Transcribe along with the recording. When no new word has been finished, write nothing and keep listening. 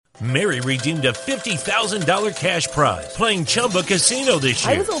Mary redeemed a $50,000 cash prize playing Chumba Casino this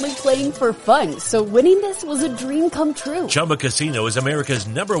year. I was only playing for fun, so winning this was a dream come true. Chumba Casino is America's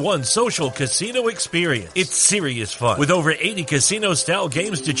 #1 social casino experience. It's serious fun. With over 80 casino-style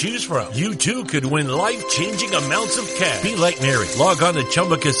games to choose from, you too could win life-changing amounts of cash. Be like Mary. Log on to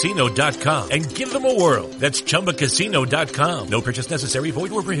ChumbaCasino.com and give them a whirl. That's ChumbaCasino.com. No purchase necessary.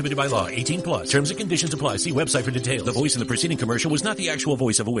 Void where prohibited by law. 18+. Terms and conditions apply. See website for details. The voice in the preceding commercial was not the actual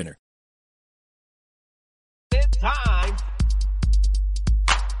voice of a winner. It's time.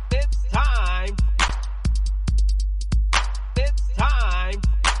 It's time. It's time.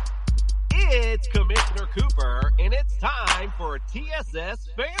 It's Commissioner Cooper, and it's time for TSS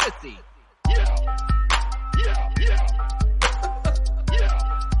Fantasy. Yeah. Yeah. Yeah.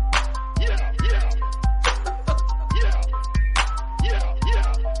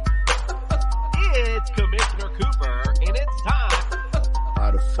 It's Commissioner Cooper, and it's time.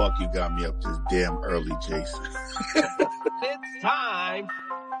 How the fuck you got me up this damn early, Jason? It's time.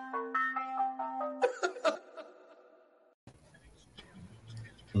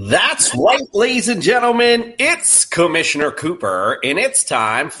 That's right, ladies and gentlemen. It's Commissioner Cooper, and it's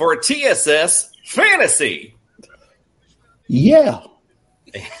time for TSS Fantasy. Yeah.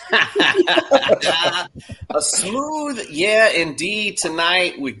 A smooth, yeah, indeed,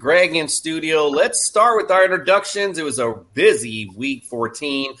 tonight with Greg in studio. Let's start with our introductions. It was a busy week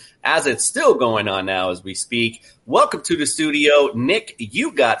 14, as it's still going on now as we speak. Welcome to the studio, Nick.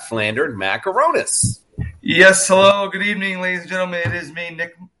 You got Flandered Macaronis. Yes, hello, good evening, ladies and gentlemen. It is me,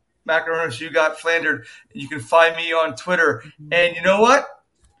 Nick Macaronis. You got Flandered. You can find me on Twitter. And you know what?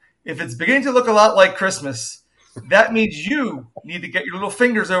 If it's beginning to look a lot like Christmas, that means you need to get your little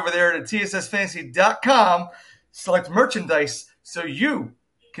fingers over there to tssfantasy.com, select merchandise, so you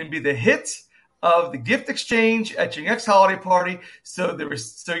can be the hit of the gift exchange at your next holiday party, so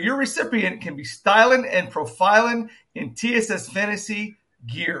your recipient can be styling and profiling in TSS Fantasy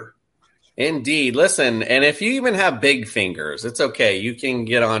gear. Indeed. Listen, and if you even have big fingers, it's okay. You can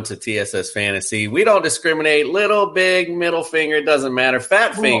get on to TSS Fantasy. We don't discriminate. Little, big, middle finger, it doesn't matter.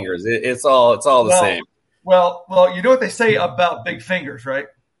 Fat fingers, it's all the same. Well, you know what they say about big fingers, right?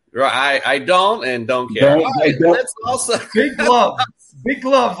 Right. I don't and don't care. Let's also big gloves,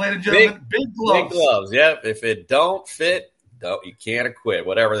 ladies and gentlemen. Big gloves. Big gloves. Yep. If it don't fit, you can't acquit.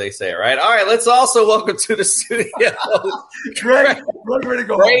 Whatever they say. Right. All right. Let's also welcome to the studio. Greg, ready to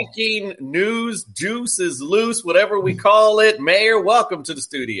go. Breaking news, juice is loose, whatever we call it. Mayor, welcome to the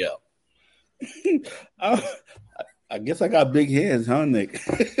studio. I guess I got big hands, huh, Nick?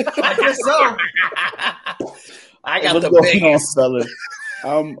 I guess so. I got What's the going biggest. on,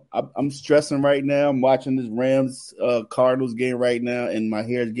 fellas? I'm stressing right now. I'm watching this Rams Cardinals game right now, and my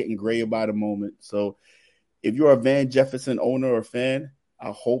hair is getting gray by the moment. So if you're a Van Jefferson owner or fan, I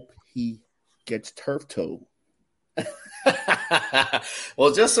hope he gets turf toe.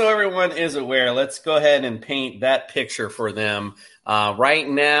 Well, just so everyone is aware, let's go ahead and paint that picture for them. Right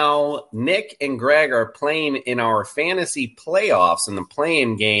now, Nick and Greg are playing in our fantasy playoffs in the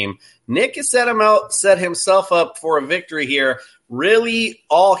play-in game. Nick has set himself up for a victory here. Really,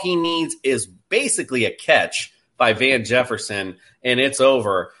 all he needs is basically a catch by Van Jefferson, and it's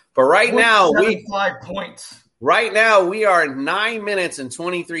over. But right now, 5 points. Right now, we are 9 minutes and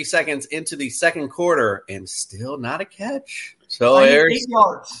 23 seconds into the second quarter, and still not a catch. So I need 8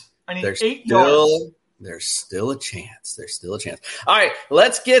 yards. There's 8 yards. There's still a chance. All right,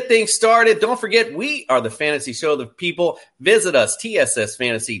 let's get things started. Don't forget, we are the fantasy show of the people. Visit us,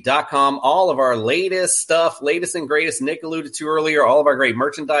 tssfantasy.com. All of our latest stuff, latest and greatest, Nick alluded to earlier, all of our great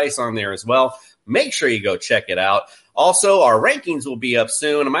merchandise on there as well. Make sure you go check it out. Also, our rankings will be up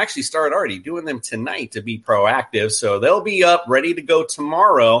soon. I'm actually started already doing them tonight to be proactive. So they'll be up, ready to go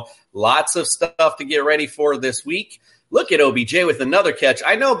tomorrow. Lots of stuff to get ready for this week. Look at OBJ with another catch.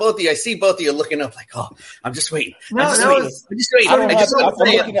 I know both of you. I see both of you looking up like, oh, I'm just waiting. I'm just waiting. I'm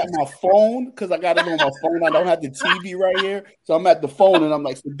looking at my phone because I got it on my phone. I don't have the TV right here. So I'm at the phone, and I'm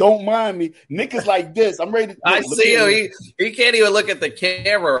like, so don't mind me. Nick is like this. I'm ready to – I see him. He can't even look at the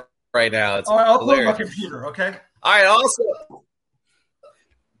camera right now. It's I'll put it on my computer, okay? All right,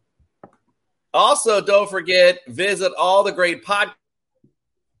 also, don't forget, visit all the great podcasts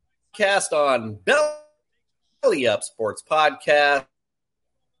on Belly Up Sports Podcast.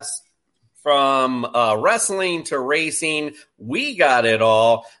 From wrestling to racing, we got it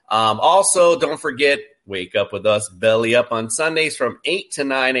all. Also, don't forget, wake up with us, Belly Up on Sundays from 8 to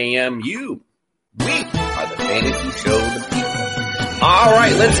 9 a.m. We are the fantasy show of the people. All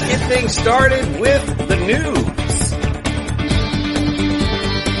right, let's get things started with the news.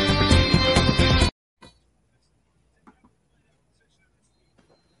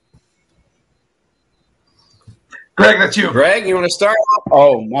 Greg, that's you. Greg, you want to start?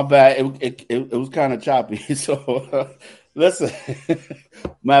 Oh, my bad. It was kind of choppy. So listen,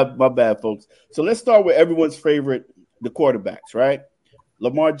 my bad, folks. So let's start with everyone's favorite, the quarterbacks, right?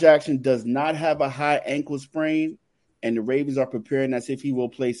 Lamar Jackson does not have a high ankle sprain, and the Ravens are preparing as if he will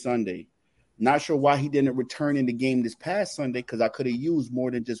play Sunday. Not sure why he didn't return in the game this past Sunday, because I could have used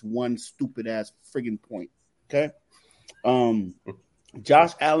more than just one stupid-ass friggin' point, okay?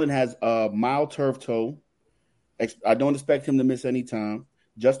 Josh Allen has a mild turf toe. I don't expect him to miss any time.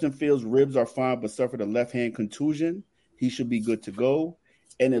 Justin Fields' ribs are fine, but suffered a left-hand contusion. He should be good to go.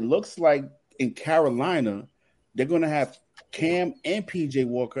 And it looks like in Carolina, they're going to have Cam and P.J.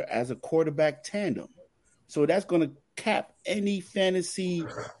 Walker as a quarterback tandem. So that's going to cap any fantasy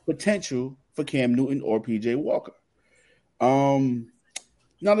potential for Cam Newton or P.J. Walker. Now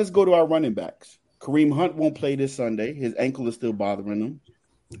let's go to our running backs. Kareem Hunt won't play this Sunday. His ankle is still bothering him.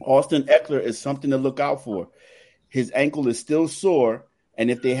 Austin Eckler is something to look out for. His ankle is still sore,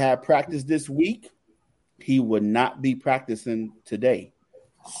 and if they had practice this week, he would not be practicing today.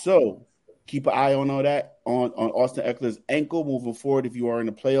 So keep an eye on all that, on Austin Eckler's ankle moving forward if you are in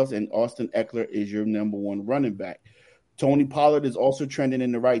the playoffs, and Austin Eckler is your number one running back. Tony Pollard is also trending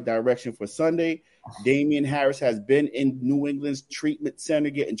in the right direction for Sunday. Damian Harris has been in New England's treatment center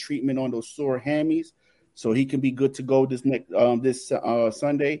getting treatment on those sore hammies, so he can be good to go this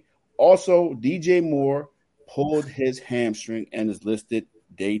Sunday. Also, DJ Moore pulled his hamstring and is listed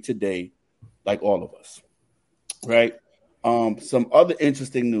day to day, like all of us. Right? Some other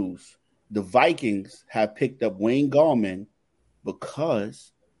interesting news. The Vikings have picked up Wayne Gallman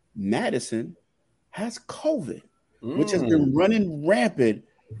because Madison has COVID, which has been running rampant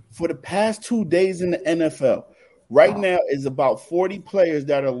for the past 2 days in the NFL. Right now is about 40 players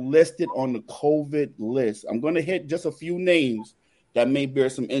that are listed on the COVID list. I'm going to hit just a few names that may bear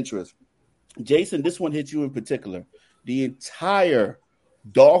some interest. Jason, this one hits you in particular. The entire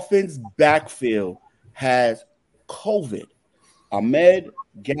Dolphins backfield has COVID. Ahmed,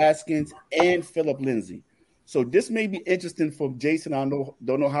 Gaskins, and Phillip Lindsay. So this may be interesting for Jason. I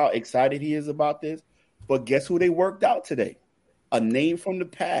don't know how excited he is about this, but guess who they worked out today? A name from the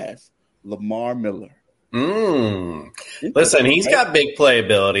past, Lamar Miller. Listen, he's got big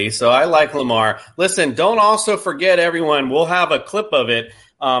playability, so I like Lamar. Listen, don't also forget, everyone, we'll have a clip of it.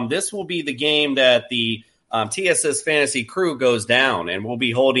 This will be the game that the TSS Fantasy crew goes down, and we'll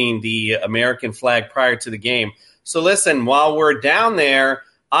be holding the American flag prior to the game. So listen, while we're down there,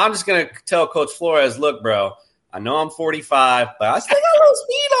 I'm just going to tell Coach Flores, look, bro, I know I'm 45, but I still got a little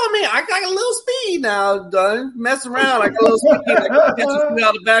speed on me. I got a little speed now. Don't mess around. I got a little speed. I can get you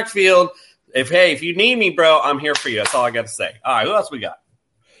out of the backfield. If you need me, bro, I'm here for you. That's all I got to say. All right, who else we got?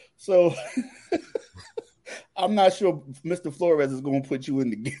 So I'm not sure Mr. Flores is going to put you in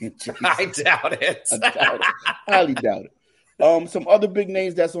the game, Jason. I doubt it. Highly doubt it. Some other big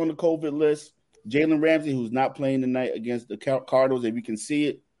names that's on the COVID list. Jalen Ramsey, who's not playing tonight against the Cardinals. If you can see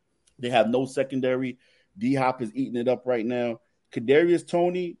it, they have no secondary. D-Hop is eating it up right now. Kadarius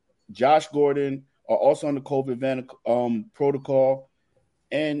Toney, Josh Gordon are also on the COVID protocol.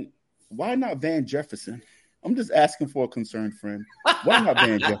 And why not Van Jefferson? I'm just asking for a concerned friend. Why not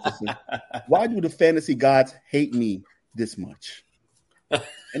Van Jefferson? Why do the fantasy gods hate me this much?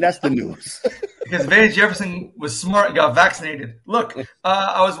 And that's the news. Because Van Jefferson was smart and got vaccinated. Look,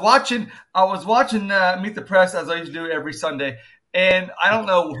 I was watching Meet the Press, as I used to do every Sunday, and I don't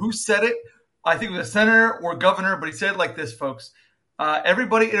know who said it. I think it was a senator or governor, but he said it like this, folks.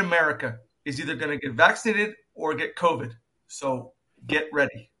 Everybody in America is either going to get vaccinated or get COVID. So get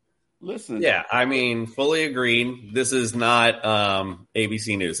ready. Listen. Yeah, I mean, fully agreed. This is not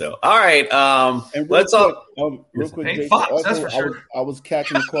ABC News, though. All right. Real quick, Jason, Fox, also, that's for sure. I was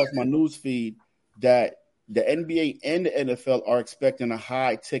catching across my news feed that the NBA and the NFL are expecting a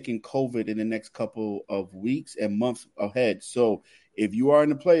high tick in COVID in the next couple of weeks and months ahead. So if you are in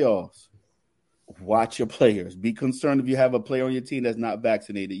the playoffs, watch your players. Be concerned if you have a player on your team that's not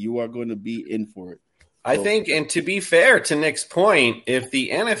vaccinated. You are going to be in for it. I think, and to be fair to Nick's point, if the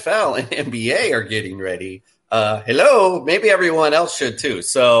NFL and NBA are getting ready, maybe everyone else should too.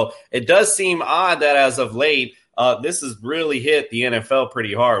 So it does seem odd that as of late, this has really hit the NFL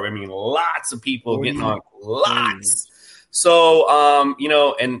pretty hard. I mean, lots of people getting on, lots. So,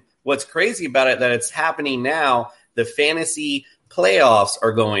 and what's crazy about it, that it's happening now, the fantasy playoffs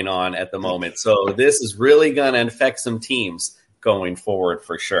are going on at the moment. So this is really going to affect some teams going forward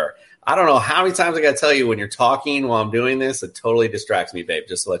for sure. I don't know how many times I got to tell you when you're talking while I'm doing this, it totally distracts me, babe,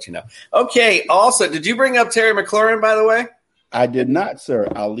 just to let you know. Okay, also, did you bring up Terry McLaurin, by the way? I did not, sir.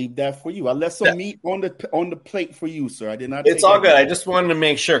 I'll leave that for you. I left some meat on the plate for you, sir. I did not. It's all good. I just wanted to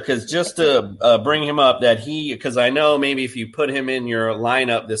make sure, because just to bring him up, because I know maybe if you put him in your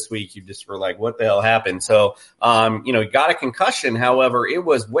lineup this week, you just were like, what the hell happened? So, he got a concussion. However, it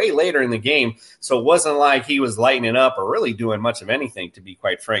was way later in the game, so it wasn't like he was lighting it up or really doing much of anything, to be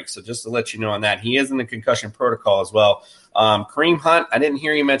quite frank. So just to let you know on that, he is in the concussion protocol as well. Kareem Hunt, I didn't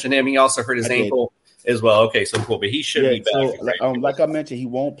hear you mention him. He also hurt his ankle as well. Okay, so cool, but he should be back. So, like I mentioned, he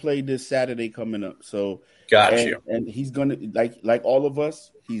won't play this Saturday coming up. So, got you. And he's gonna like all of us.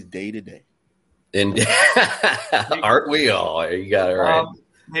 He's day to day. And aren't we all? You got it right.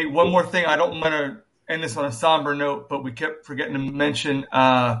 Hey, one more thing. I don't want to end this on a somber note, but we kept forgetting to mention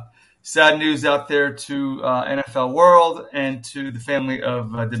sad news out there to NFL world and to the family of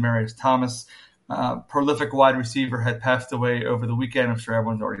Demaryius Thomas. Prolific wide receiver had passed away over the weekend. I'm sure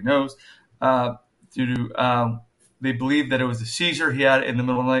everyone already knows. Due to they believe that it was a seizure he had in the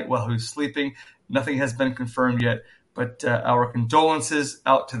middle of the night while he was sleeping. Nothing has been confirmed yet, but our condolences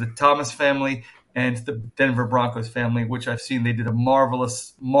out to the Thomas family and the Denver Broncos family, which I've seen they did a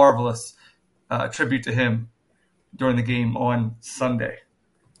marvelous tribute to him during the game on Sunday.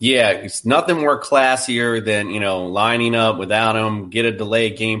 Yeah, it's nothing more classier than, lining up without him, get a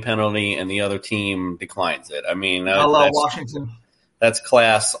delayed game penalty, and the other team declines it. I mean, that's Washington. That's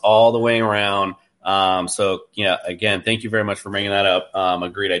class all the way around. Again, thank you very much for bringing that up.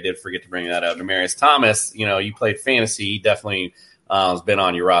 Agreed, I did forget to bring that up. Demaryius Thomas, you played fantasy. He definitely has been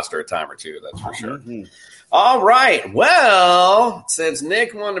on your roster a time or two, that's for sure. Mm-hmm. All right. Well, since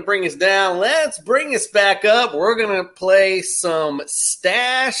Nick wanted to bring us down, let's bring us back up. We're going to play some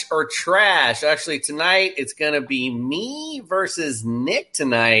Stash or Trash. Actually, tonight it's going to be me versus Nick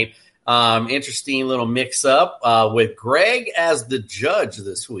tonight. Interesting little mix-up with Greg as the judge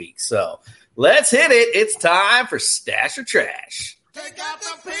this week. So let's hit it. It's time for Stash or Trash. Take out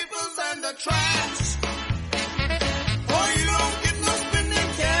the papers and the trash, or you don't get no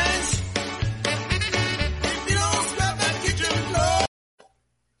spending cash. If you don't scrub that kitchen floor.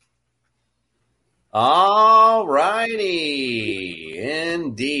 All righty.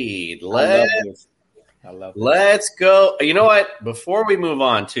 Indeed. Let's go. You know what? Before we move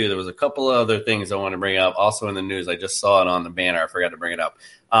on, too, there was a couple of other things I want to bring up. Also in the news, I just saw it on the banner. I forgot to bring it up.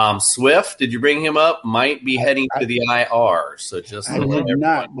 Swift, did you bring him up? Might be heading to the IR. So just I did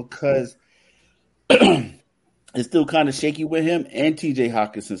not, because it's still kind of shaky with him and TJ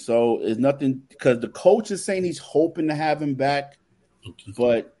Hawkinson. So it's nothing, because the coach is saying he's hoping to have him back,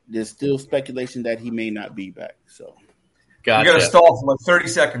 but there's still speculation that he may not be back. So gotcha. You got to stall for like 30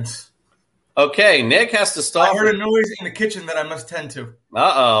 seconds. Okay, Nick has to stop. I heard a noise in the kitchen that I must tend to.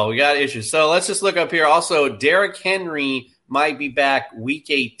 Uh-oh, we got issues. So let's just look up here. Also, Derrick Henry might be back week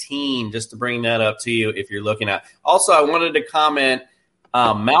 18, just to bring that up to you if you're looking at. Also, I wanted to comment,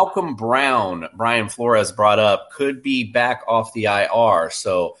 Malcolm Brown, Brian Flores brought up, could be back off the IR.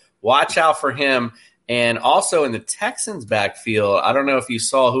 So watch out for him. And also in the Texans backfield, I don't know if you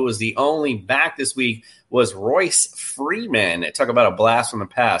saw who was the only back this week was Royce Freeman. Talk about a blast from the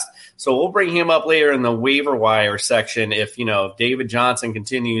past. So we'll bring him up later in the waiver wire section if David Johnson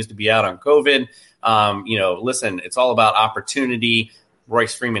continues to be out on COVID. Listen, it's all about opportunity.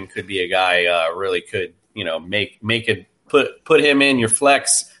 Royce Freeman could be a guy really could, make it put him in your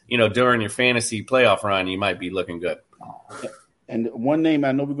flex, during your fantasy playoff run. You might be looking good. And one name,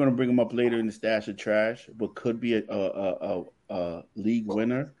 I know we're going to bring him up later in the Stash or Trash, but could be a league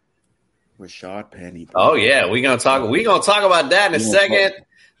winner, Rashad Penny. Oh yeah, we're gonna talk about that in a second.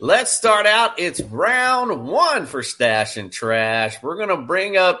 Let's start out. It's round one for Stash and Trash. We're gonna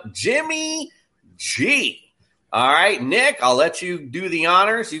bring up Jimmy G. All right, Nick, I'll let you do the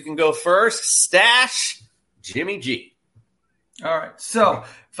honors. You can go first. Stash Jimmy G. All right. So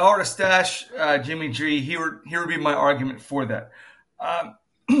if I were to stash Jimmy G, here would be my argument for that.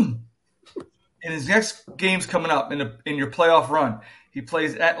 In his next games coming up in your playoff run, he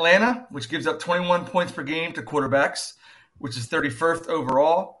plays Atlanta, which gives up 21 points per game to quarterbacks, which is 31st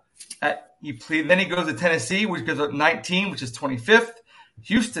overall. Then he goes to Tennessee, which gives up 19, which is 25th.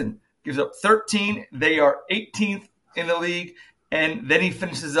 Houston gives up 13. They are 18th in the league. And then he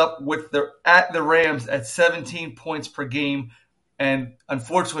finishes up at the Rams at 17 points per game. And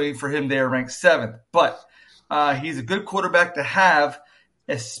unfortunately for him, they are ranked 7th. But he's a good quarterback to have,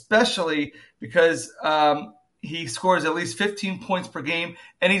 especially because he scores at least 15 points per game,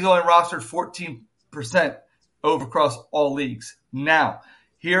 and he's only rostered 14% over across all leagues. Now,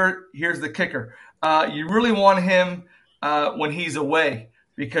 here's the kicker. You really want him when he's away,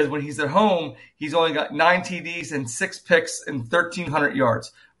 because when he's at home, he's only got 9 TDs and 6 picks and 1,300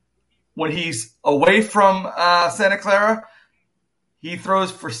 yards. When he's away from Santa Clara, He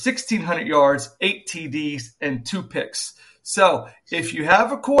throws for 1,600 yards, 8 TDs, and 2 picks. So if you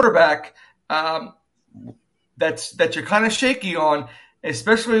have a quarterback that you're kind of shaky on,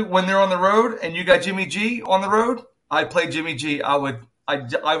 especially when they're on the road and you got Jimmy G on the road, I play Jimmy G. I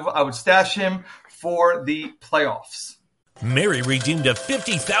would stash him for the playoffs. Mary redeemed a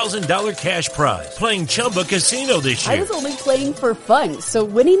 $50,000 cash prize playing Chumba Casino this year. I was only playing for fun, so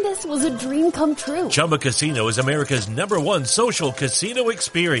winning this was a dream come true. Chumba Casino is America's #1 social casino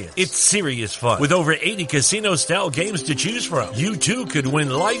experience. It's serious fun. With over 80 casino-style games to choose from, you too could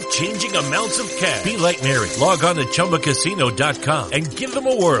win life-changing amounts of cash. Be like Mary. Log on to ChumbaCasino.com and give them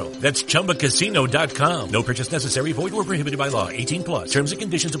a whirl. That's ChumbaCasino.com. No purchase necessary. Void where prohibited by law. 18+. Terms and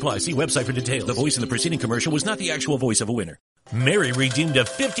conditions apply. See website for details. The voice in the preceding commercial was not the actual voice of a winner. Mary redeemed a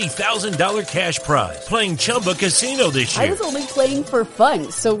 $50,000 cash prize playing Chumba Casino this year. I was only playing for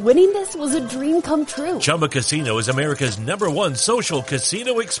fun, so winning this was a dream come true. Chumba Casino is America's #1 social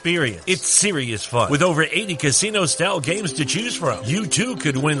casino experience. It's serious fun. With over 80 casino-style games to choose from, you too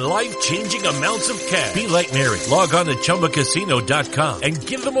could win life-changing amounts of cash. Be like Mary. Log on to ChumbaCasino.com and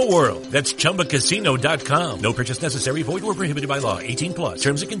give them a whirl. That's ChumbaCasino.com. No purchase necessary. Void where prohibited by law. 18+.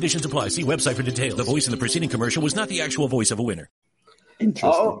 Terms and conditions apply. See website for details. The voice in the preceding commercial was not the actual voice of a winner.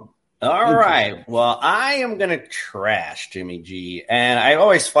 Interesting. Oh, all right. Well, I am going to trash Jimmy G. And I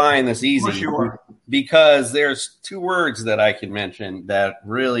always find this easy because there's 2 words that I can mention that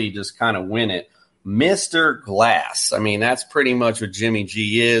really just kind of win it. Mr. Glass. I mean, that's pretty much what Jimmy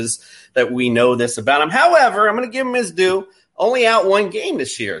G is, that we know this about him. However, I'm going to give him his due. Only out 1 game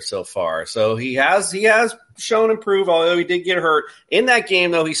this year so far. So he has shown improve, although he did get hurt. In that game,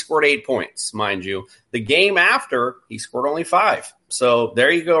 though, he scored 8 points, mind you. The game after, he scored only 5. So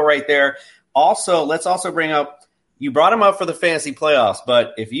there you go right there. Also, let's also bring up, you brought him up for the fantasy playoffs,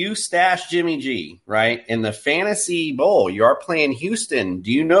 but if you stash Jimmy G, right, in the fantasy bowl, you are playing Houston.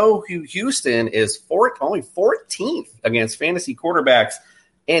 Do you know who Houston is? Only 14th against fantasy quarterbacks,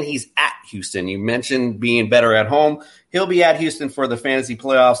 and he's at Houston. You mentioned being better at home. He'll be at Houston for the fantasy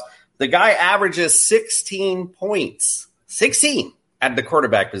playoffs. The guy averages 16 points. 16 at the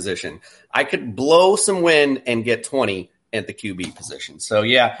quarterback position. I could blow some wind and get 20 at the QB position. So,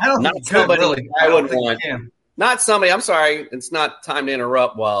 yeah, not somebody I would want. Not somebody, I'm sorry, it's not time to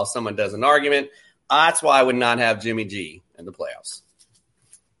interrupt while someone does an argument. That's why I would not have Jimmy G in the playoffs.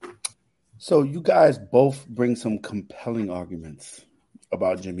 So you guys both bring some compelling arguments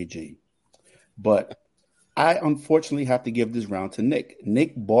about Jimmy G. But I unfortunately have to give this round to Nick.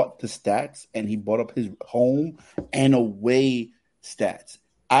 Nick bought the stats, and he bought up his home and away stats.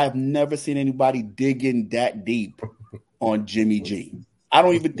 I've never seen anybody dig in that deep on Jimmy G. I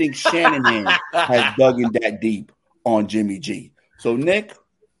don't even think Shanahan has dug in that deep on Jimmy G. So, Nick,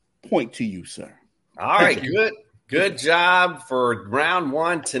 point to you, sir. All right, good job for round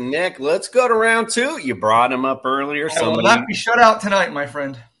 1 to Nick. Let's go to round 2. You brought him up earlier. I will not be shut out tonight, my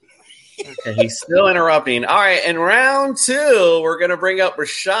friend. Okay, he's still interrupting. All right, in round 2, we're going to bring up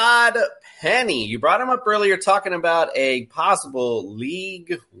Rashad Penny. You brought him up earlier talking about a possible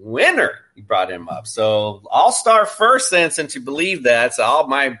league winner. You brought him up. So I'll start first then, since you believe that. So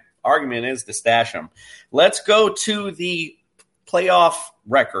my argument is to stash him. Let's go to the playoff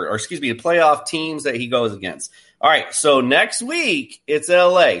record, or excuse me, the playoff teams that he goes against. All right, so next week, it's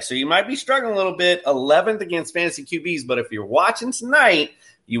LA. So you might be struggling a little bit, 11th against fantasy QBs. But if you're watching tonight,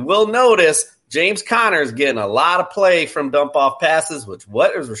 you will notice James Conner is getting a lot of play from dump-off passes, which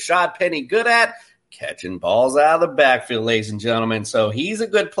what is Rashad Penny good at? Catching balls out of the backfield, ladies and gentlemen. So he's a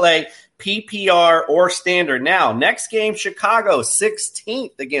good play, PPR or standard. Now, next game, Chicago,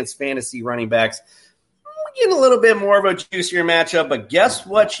 16th against fantasy running backs. We're getting a little bit more of a juicier matchup, but guess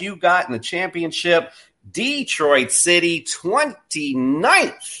what you got in the championship? Detroit City,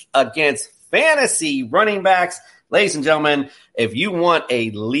 29th against fantasy running backs. Ladies and gentlemen, if you want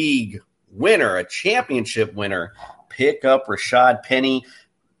a league winner, a championship winner, pick up Rashad Penny.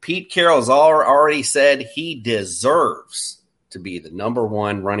 Pete Carroll's already said he deserves to be the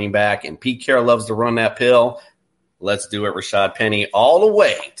 #1 running back, and Pete Carroll loves to run that pill. Let's do it, Rashad Penny, all the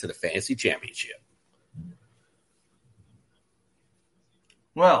way to the fantasy championship.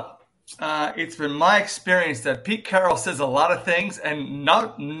 Well, it's been my experience that Pete Carroll says a lot of things, and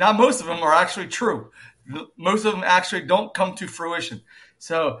not most of them are actually true. Most of them actually don't come to fruition.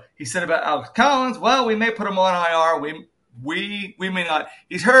 So he said about Alex Collins, well, we may put him on IR. We may not.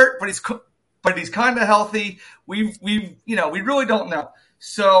 He's hurt, but he's kind of healthy. We really don't know.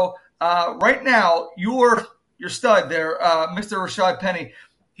 So right now, your stud there, Mr. Rashad Penny,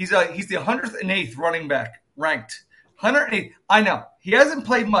 he's the 108th running back ranked. 108th. I know he hasn't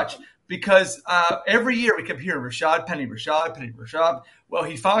played much because every year we kept hearing Rashad Penny. Well,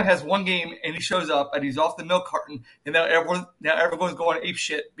 he finally has one game, and he shows up, and he's off the milk carton, and now everyone's going ape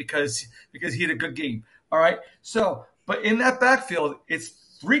shit because he had a good game. All right? So, but in that backfield, it's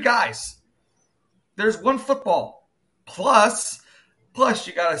 3 guys. There's one football. Plus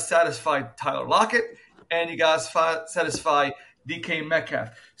you got to satisfy Tyler Lockett, and you got to satisfy DK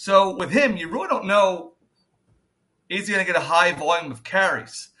Metcalf. So with him, you really don't know, is he going to get a high volume of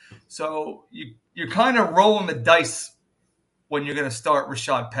carries? So you're kind of rolling the dice when you're going to start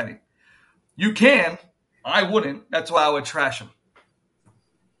Rashad Penny. You can. I wouldn't. That's why I would trash him.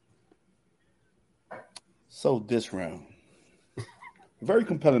 So this round, very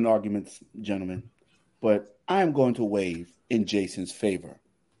compelling arguments, gentlemen, but I am going to wave in Jason's favor.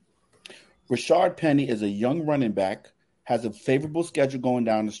 Rashad Penny is a young running back, has a favorable schedule going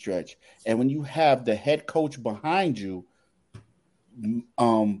down the stretch, and when you have the head coach behind you,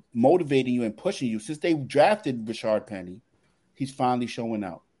 motivating you and pushing you, since they drafted Rashad Penny, he's finally showing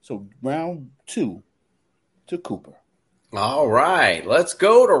out. So round 2 to Cooper. All right, let's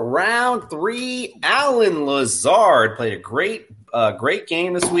go to round 3. Allen Lazard played a great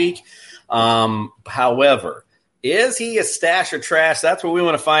game this week. However, is he a stash or trash? That's what we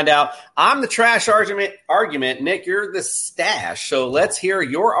want to find out. I'm the trash argument. Nick, you're the stash. So let's hear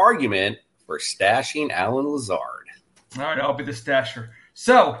your argument for stashing Allen Lazard. All right, I'll be the stasher.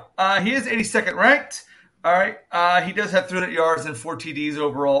 So he is 82nd ranked. All right, he does have 300 yards and 4 TDs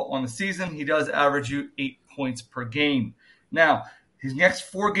overall on the season. He does average you 8 points per game. Now, his next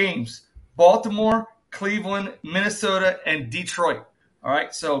 4 games, Baltimore, Cleveland, Minnesota, and Detroit. All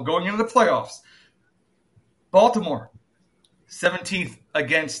right, so going into the playoffs, Baltimore, 17th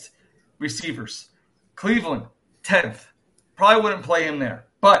against receivers. Cleveland, 10th. Probably wouldn't play him there.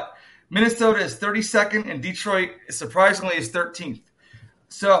 But Minnesota is 32nd, and Detroit, surprisingly, is 13th.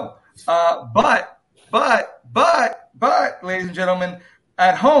 So, but, ladies and gentlemen,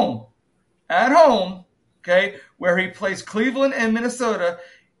 at home, okay, where he plays Cleveland and Minnesota,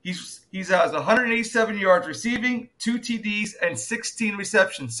 he has 187 yards receiving, 2 TDs, and 16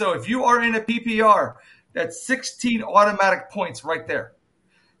 receptions. So if you are in a PPR, that's 16 automatic points right there.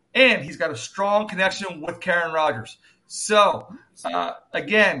 And he's got a strong connection with Aaron Rodgers. So,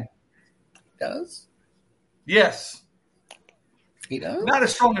 again. Does? Yes. He does? Not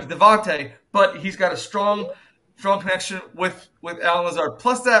as strong as Devontae, but he's got a strong connection with Allen Lazard.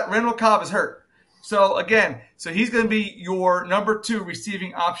 Plus that Randall Cobb is hurt. So, again, he's going to be your number 2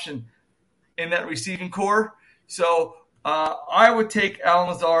 receiving option in that receiving core. So, I would take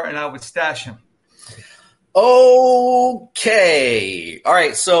Allen Lazard and I would stash him. Okay. All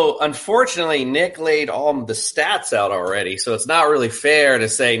right. So, unfortunately, Nick laid all the stats out already. So, it's not really fair to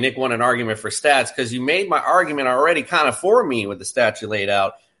say Nick won an argument for stats because you made my argument already kind of for me with the stats you laid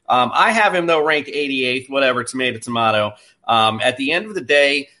out. I have him, though, ranked 88th, whatever, tomato. At the end of the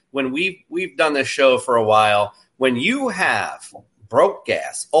day, when we've done this show for a while, when you have broke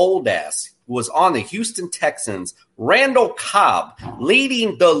gas, old ass, was on the Houston Texans, Randall Cobb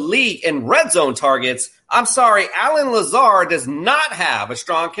leading the league in red zone targets, I'm sorry, Allen Lazard does not have a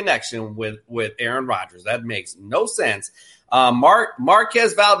strong connection with Aaron Rodgers. That makes no sense.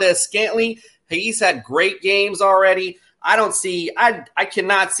 Marquez Valdez-Scantling, he's had great games already. I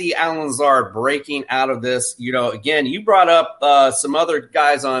cannot see Allen Lazard breaking out of this. You know, again, you brought up some other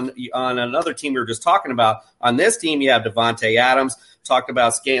guys on another team we were just talking about. On this team, you have Devontae Adams. Talked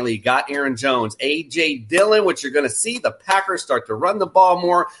about Scantling. You got Aaron Jones, A.J. Dillon, which you're going to see the Packers start to run the ball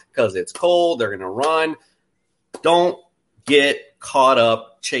more because it's cold. They're going to run. Don't get caught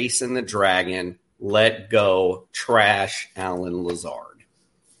up chasing the dragon. Let go. Trash Allen Lazard.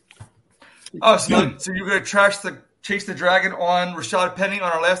 Oh, so you're going to chase the dragon on Rashad Penny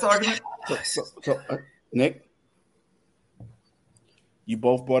on our last argument? Nick, you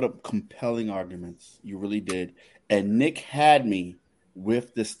both brought up compelling arguments. You really did. And Nick had me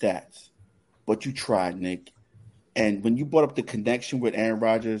with the stats. But you tried, Nick. And when you brought up the connection with Aaron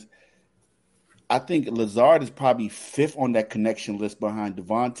Rodgers, I think Lazard is probably 5th on that connection list behind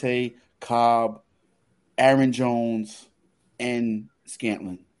Devontae, Cobb, Aaron Jones, and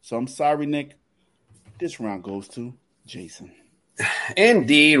Scantling. So I'm sorry, Nick. This round goes to Jason.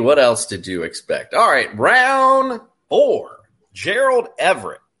 Indeed. What else did you expect? All right. Round 4. Gerald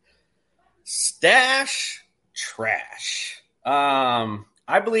Everett. Stash, trash.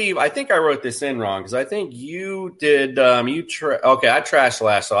 I think I wrote this in wrong because I think you did. I trashed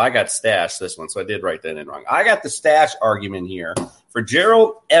last, so I got stash this one, so I did write that in wrong. I got the stash argument here for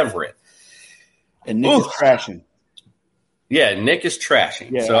Gerald Everett. And Nick is trashing. Yeah, Nick is trashing.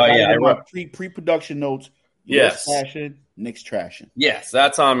 Yeah, so I wrote pre-production notes. Yes, trashing. Nick's trashing. Yes,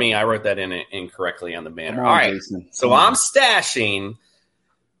 that's on me. I wrote that in incorrectly on the banner. Come on, All right. Jason. So Come on. I'm stashing.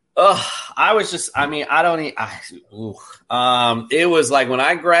 It was like when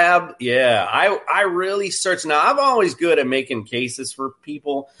I grabbed, I really searched. Now, I'm always good at making cases for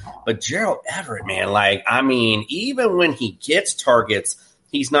people, but Gerald Everett, man, even when he gets targets,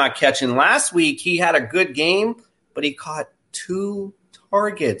 he's not catching. Last week, he had a good game, but he caught 2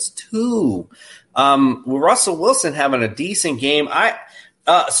 targets, 2. Russell Wilson having a decent game.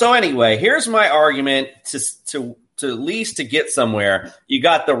 So anyway, here's my argument to at least to get somewhere. You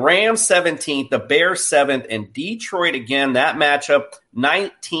got the Rams 17th, the Bears 7th, and Detroit again. That matchup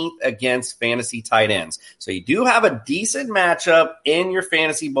 19th against fantasy tight ends. So you do have a decent matchup in your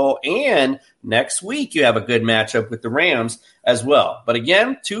fantasy bowl, and next week you have a good matchup with the Rams as well. But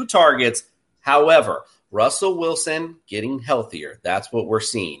again, 2 targets. However, Russell Wilson getting healthier. That's what we're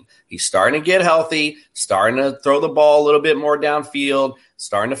seeing. He's starting to get healthy, starting to throw the ball a little bit more downfield,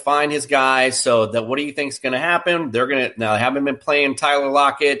 starting to find his guys. So what do you think is going to happen? They're going to now haven't been playing Tyler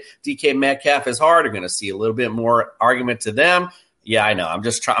Lockett, DK Metcalf as hard. They're going to see a little bit more argument to them. Yeah, I know.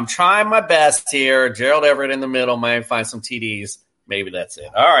 I'm trying my best here. Gerald Everett in the middle might find some TDs. Maybe that's it.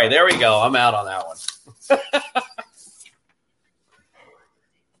 All right, there we go. I'm out on that one.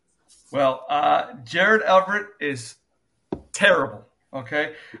 Well, Jared Everett is terrible.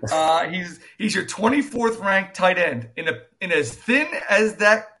 Okay, he's your 24th ranked tight end. In as thin as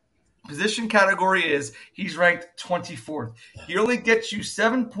that position category is, he's ranked 24th. He only gets you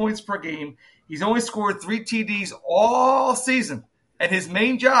 7 points per game. He's only scored 3 TDs all season, and his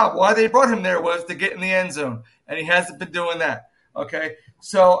main job, why they brought him there, was to get in the end zone, and he hasn't been doing that. Okay,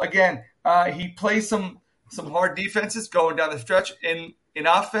 so again, he plays some hard defenses going down the stretch in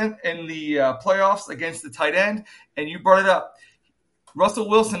offense in the playoffs against the tight end, and you brought it up. Russell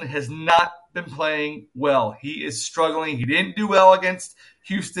Wilson has not been playing well. He is struggling. He didn't do well against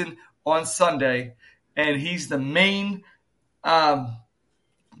Houston on Sunday, and he's the main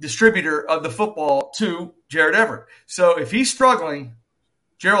distributor of the football to Jared Everett. So if he's struggling,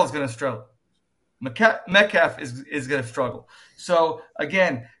 Gerald's going to struggle. Metcalf is going to struggle. So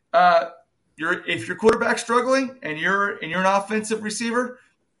again, if your quarterback's struggling and you're an offensive receiver,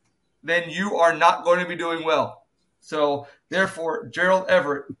 then you are not going to be doing well. So therefore, Gerald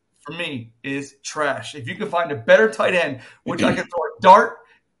Everett for me is trash. If you can find a better tight end, which I can throw a dart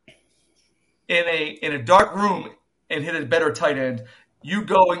in a dark room and hit a better tight end, you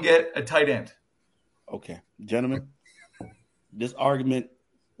go and get a tight end. Okay, gentlemen, this argument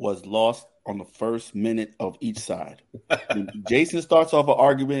was lost on the first minute of each side. Jason starts off an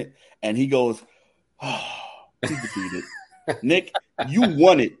argument and he goes, he's defeated. Nick, you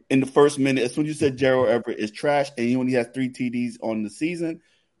won it in the first minute. As soon as you said Gerald Everett is trash and he only has 3 TDs on the season,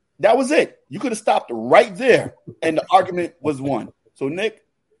 that was it. You could have stopped right there and the argument was won. So, Nick,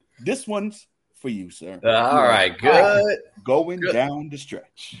 this one's for you, sir. All right, good. Going down the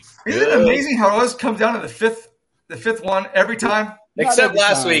stretch. Isn't it amazing how it always comes down to the fifth one every time? Except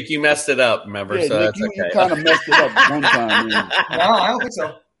last week, you messed it up, remember? Yeah, so Nick, that's you okay. kind of messed it up one time. Man. No, I don't think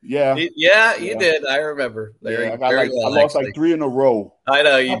so. Yeah. You did. I remember. I lost like 3 in a row. I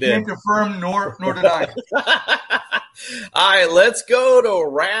know you I did. can't confirm nor deny. All right, let's go to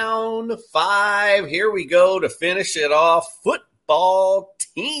round 5. Here we go to finish it off. Football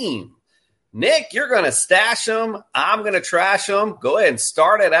team. Nick, you're going to stash them. I'm going to trash them. Go ahead and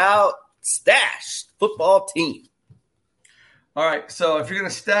start it out. Stash football team. All right, so if you're going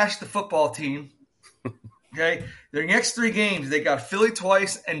to stash the football team, okay, their next 3 games, they got Philly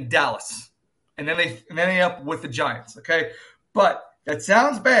twice and Dallas. And then they up with the Giants, okay? But that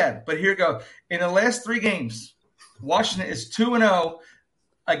sounds bad, but here we go. In the last 3 games, Washington is 2-0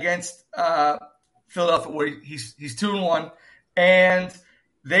 against Philadelphia, where he's 2-1, and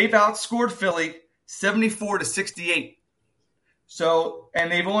they've outscored Philly 74-68. So,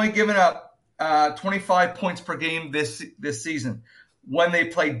 and they've only given up 25 points per game this season. When they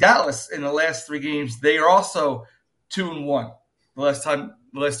play Dallas in the last 3 games, they are also 2-1. The last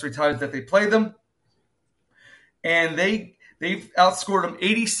 3 times that they played them, and they've outscored them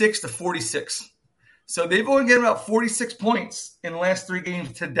 86-46. So they've only given about 46 points in the last 3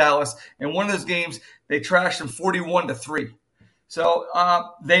 games to Dallas, and one of those games they trashed them 41-3. So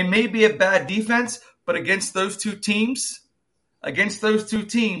they may be a bad defense, but against those two teams,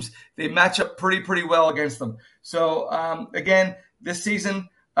 they match up pretty well against them. So again, this season,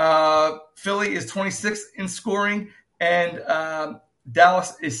 Philly is 26th in scoring, and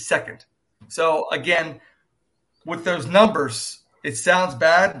Dallas is 2nd. So again, with those numbers, it sounds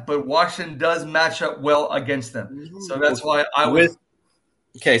bad, but Washington does match up well against them. So that's why I would.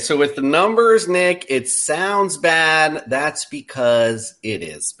 Okay, so with the numbers, Nick, it sounds bad. That's because it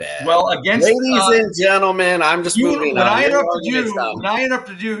is bad. Well, against ladies and gentlemen, I'm just moving when on. I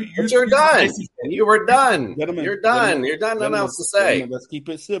interrupted you, You're done. You were done. Gentlemen, You're done. gentlemen, You're done. Nothing gentlemen, else to say. gentlemen, let's keep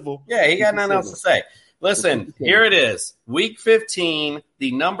it civil. Yeah, he got Keep it nothing else to civil. say. Listen, here it is. Week 15,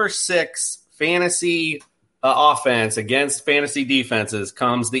 the number 6 fantasy offense against fantasy defenses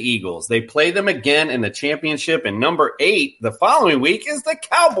comes the Eagles. They play them again in the championship, and number 8 the following week is the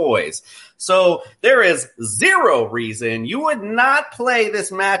Cowboys. So there is zero reason you would not play this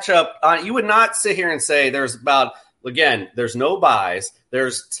matchup. You would not sit here and say there's no buys.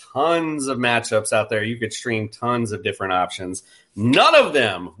 There's tons of matchups out there. You could stream tons of different options. None of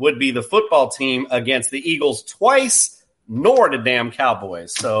them would be the football team against the Eagles twice, nor the damn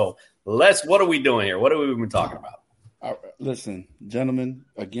Cowboys. So what are we doing here? What have we been talking about? Listen, gentlemen,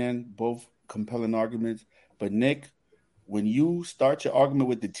 again, both compelling arguments. But, Nick, when you start your argument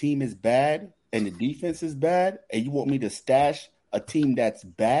with the team is bad and the defense is bad, and you want me to stash a team that's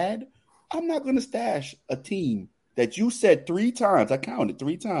bad, I'm not going to stash a team that you said 3 times. I counted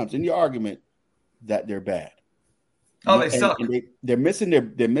 3 times in your argument that they're bad. Oh, they suck. And they're missing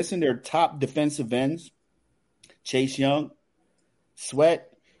their top defensive ends. Chase Young, Sweat.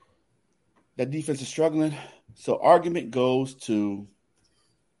 That defense is struggling. So argument goes to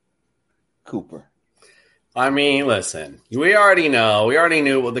Cooper. I mean, listen, we already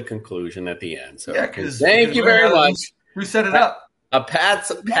knew what the conclusion at the end. So thank you very much. Who set it up? A pat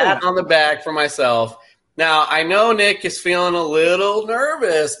on the back for myself. Now, I know Nick is feeling a little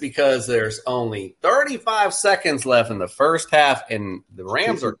nervous because there's only 35 seconds left in the first half, and the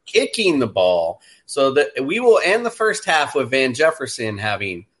Rams are kicking the ball. So that we will end the first half with Van Jefferson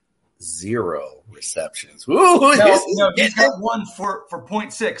having 0 receptions. No, he's got 1 for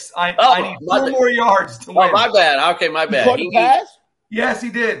 0.6. I need 4 more yards to win. Oh, my bad. Okay, my bad. He pass? Yes, he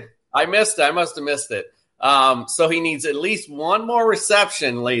did. I missed it. I must have missed it. So he needs at least 1 more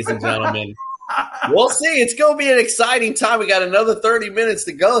reception, ladies and gentlemen. We'll see. It's going to be an exciting time. We got another 30 minutes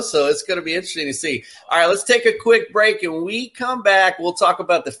to go, so it's going to be interesting to see. All right, let's take a quick break, and when we come back, we'll talk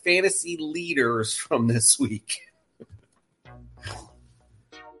about the fantasy leaders from this week.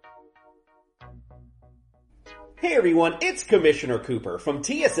 Hey everyone, it's Commissioner Cooper from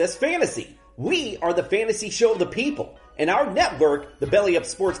TSS Fantasy. We are the fantasy show of the people, and our network, the Belly Up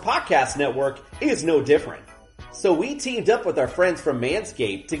Sports Podcast Network, is no different. So we teamed up with our friends from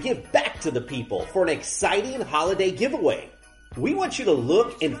Manscaped to give back to the people for an exciting holiday giveaway. We want you to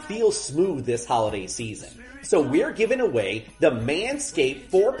look and feel smooth this holiday season. So we're giving away the Manscaped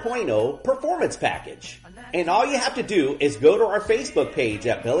 4.0 Performance Package. And all you have to do is go to our Facebook page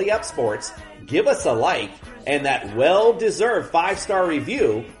at Belly Up Sports, give us a like, and that well-deserved 5-star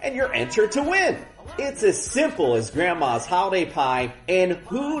review, and you're entered to win. It's as simple as Grandma's holiday pie, and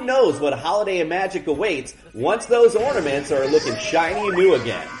who knows what holiday magic awaits once those ornaments are looking shiny and new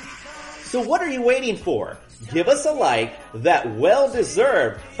again. So what are you waiting for? Give us a like, that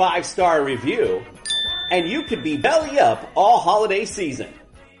well-deserved 5-star review, and you could be belly up all holiday season.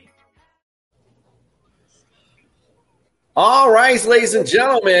 All right, ladies and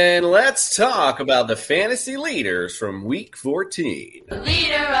gentlemen, let's talk about the fantasy leaders from Week 14. The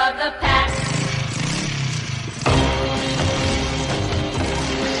leader of the pack.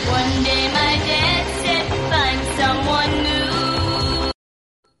 One day my dad said, find someone new.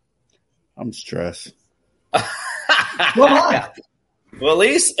 I'm stressed. Come on. Well,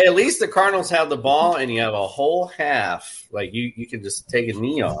 at least the Cardinals have the ball, and you have a whole half. Like you can just take a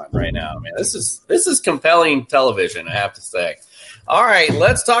knee on right now, man. This is compelling television, I have to say. All right,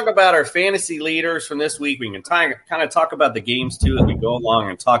 let's talk about our fantasy leaders from this week. We can kind of talk about the games too as we go along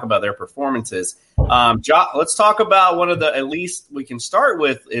and talk about their performances. Let's talk about we can start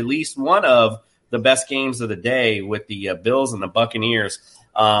with at least one of the best games of the day with the Bills and the Buccaneers.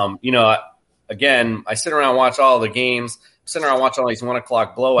 Again, I sit around and watch all the games. Sitting around watching all these 1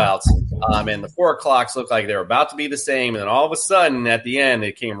 o'clock blowouts, and the 4 o'clocks looked like they were about to be the same. And then all of a sudden, at the end,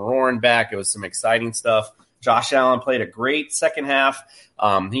 it came roaring back. It was some exciting stuff. Josh Allen played a great second half.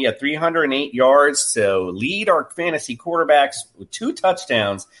 He had 308 yards to lead our fantasy quarterbacks with 2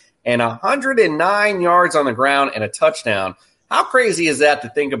 touchdowns and 109 yards on the ground and a touchdown. How crazy is that to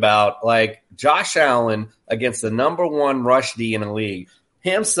think about? Like Josh Allen against the number 1 rush D in the league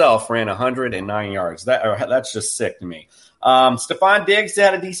himself ran 109 yards. That's just sick to me. Stephon Diggs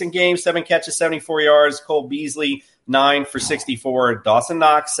had a decent game, 7 catches, 74 yards. Cole Beasley, 9 for 64. Dawson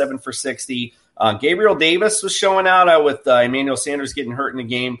Knox, 7 for 60. Gabriel Davis was showing out with Emmanuel Sanders getting hurt in the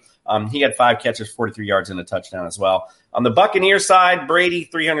game. He had 5 catches, 43 yards, and a touchdown as well. On the Buccaneers side, Brady,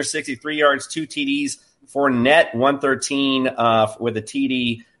 363 yards, 2 TDs, Fournette, 113 with a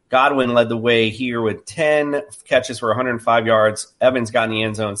TD. Godwin led the way here with 10 catches for 105 yards. Evans got in the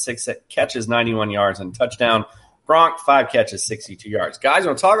end zone, 6 catches, 91 yards, and a touchdown. Gronk, 5 catches, 62 yards. Guys,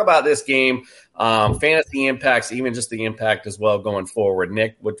 we'll talk about this game, fantasy impacts, even just the impact as well going forward.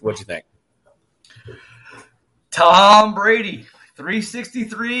 Nick, what'd you think? Tom Brady,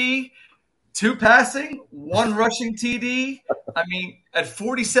 363, 2 passing, 1 rushing TD. I mean, at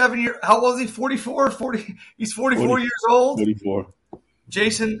 47 years, how old is he? 44? 40? He's 44 years old. 44.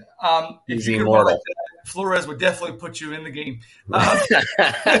 Jason, if you could immortal. run like that, Flores would definitely put you in the game.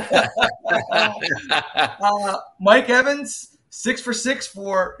 Mike Evans, 6 for 6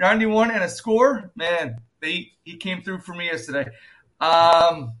 for 91 and a score. Man, he came through for me yesterday.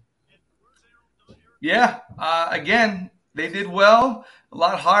 Again, they did well. A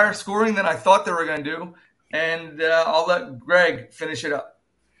lot higher scoring than I thought they were going to do. And I'll let Greg finish it up.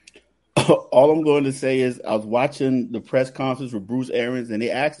 All I'm going to say is I was watching the press conference with Bruce Arians, and they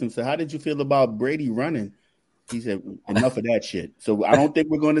asked him, so how did you feel about Brady running? He said, enough of that shit. So I don't think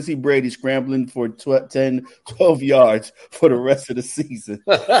we're going to see Brady scrambling for 10, 12 yards for the rest of the season.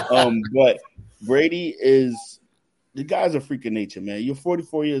 But Brady the guy's a freak of nature, man. You're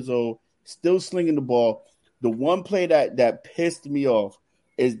 44 years old, still slinging the ball. The one play that pissed me off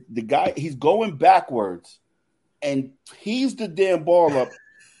is the guy, he's going backwards, and heaves the damn ball up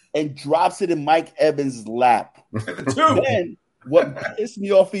and drops it in Mike Evans' lap. Then what pissed me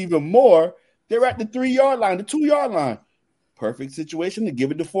off even more, they're at the 3-yard line, the 2-yard line. Perfect situation to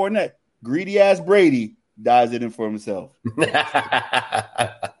give it to Fournette. Greedy ass Brady dies it in for himself.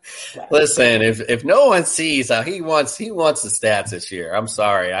 Listen, if no one sees how he wants the stats this year, I'm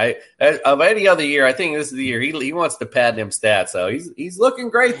sorry. Of any other year, I think this is the year he wants to pad them stats. So he's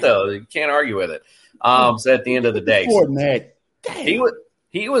looking great though. You can't argue with it. So at the end of the day, Fournette.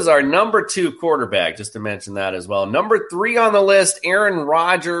 He was our number 2 quarterback, just to mention that as well. Number 3 on the list, Aaron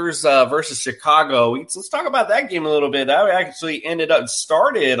Rodgers versus Chicago. Let's talk about that game a little bit. That actually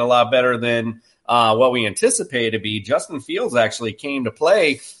started a lot better than what we anticipated to be. Justin Fields actually came to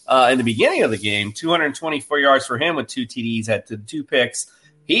play in the beginning of the game. 224 yards for him with 2 TDs, had 2 picks.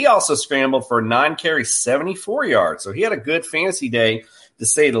 He also scrambled for 9 carries, 74 yards. So he had a good fantasy day, to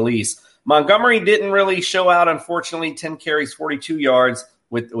say the least. Montgomery didn't really show out, unfortunately. 10 carries, 42 yards.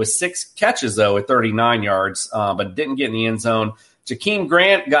 With 6 catches, though, at 39 yards, but didn't get in the end zone. Jakeem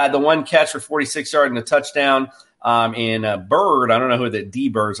Grant got the 1 catch for 46 yards and a touchdown. And Bird, I don't know who the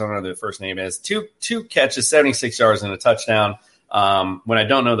D-Birds, I don't know who the first name is, two catches, 76 yards and a touchdown. When I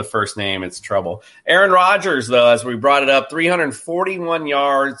don't know the first name, it's trouble. Aaron Rodgers, though, as we brought it up, 341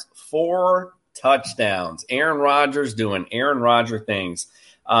 yards, 4 touchdowns. Aaron Rodgers doing Aaron Rodgers things.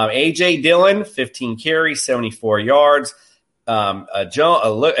 A.J. Dillon, 15 carries, 74 yards.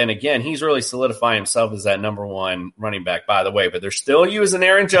 And again, he's really solidifying himself as that number 1 running back, by the way. But they're still using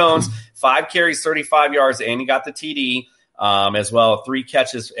Aaron Jones, 5 carries, 35 yards, and he got the TD as well. 3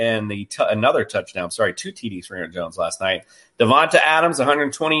 catches and another touchdown. 2 TDs for Aaron Jones last night. Devonta Adams,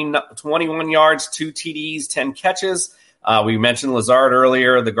 121 yards, 2 TDs, 10 catches. We mentioned Lazard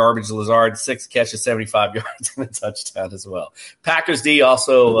earlier, the garbage Lazard, 6 catches, 75 yards, and a touchdown as well. Packers D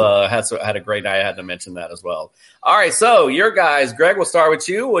also had a great night. I had to mention that as well. All right, so your guys, Greg, we'll start with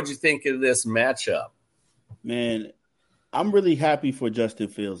you. What'd you think of this matchup? Man, I'm really happy for Justin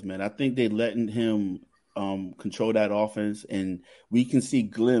Fields, man. I think they letting him control that offense, and we can see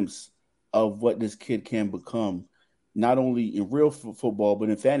glimpse of what this kid can become, not only in real football, but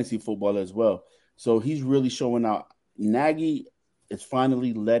in fantasy football as well. So he's really showing out. Nagy is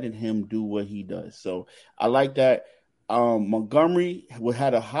finally letting him do what he does. So I like that. Montgomery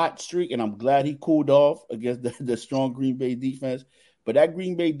had a hot streak, and I'm glad he cooled off against the strong Green Bay defense. But that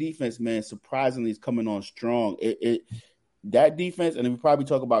Green Bay defense, man, surprisingly is coming on strong. That defense, and then we probably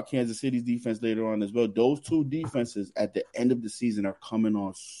talk about Kansas City's defense later on as well. Those 2 defenses at the end of the season are coming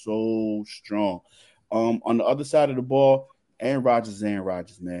on so strong. On the other side of the ball, Aaron Rodgers,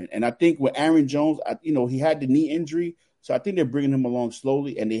 man. And I think with Aaron Jones, he had the knee injury, so I think they're bringing him along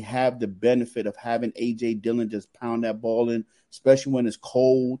slowly, and they have the benefit of having A.J. Dillon just pound that ball in, especially when it's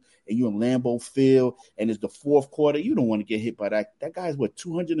cold and you're in Lambeau Field and it's the 4th quarter. You don't want to get hit by that. That guy's,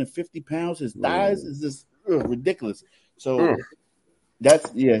 250 pounds? His thighs is just ridiculous. So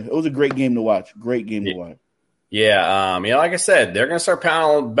it was a great game to watch. To watch. Yeah, like I said, they're going to start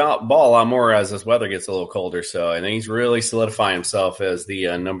pounding ball a lot more as this weather gets a little colder. So, and he's really solidifying himself as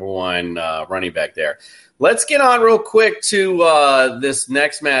the number 1 running back there. Let's get on real quick to this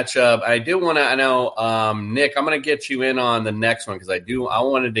next matchup. I know, Nick, I'm going to get you in on the next one because I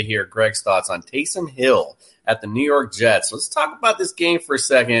wanted to hear Greg's thoughts on Taysom Hill at the New York Jets. Let's talk about this game for a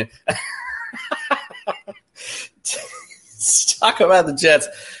second. Talk about the Jets,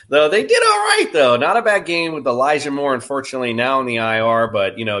 though. They did all right, though. Not a bad game with Elijah Moore, unfortunately, now in the IR.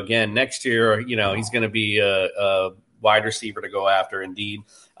 But, again, next year, he's going to be a wide receiver to go after, indeed.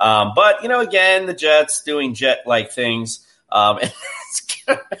 But, again, the Jets doing Jet-like things. And it's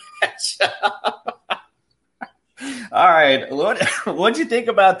going to match up. All right. What'd you think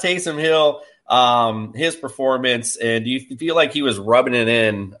about Taysom Hill, his performance? And do you feel like he was rubbing it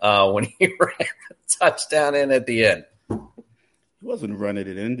in when he ran a touchdown in at the end? He wasn't running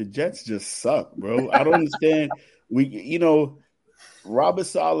it in. The Jets just suck, bro. I don't understand. Robert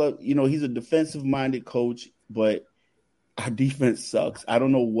Saleh, he's a defensive-minded coach, but our defense sucks. I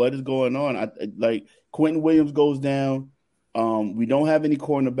don't know what is going on. Quentin Williams goes down. We don't have any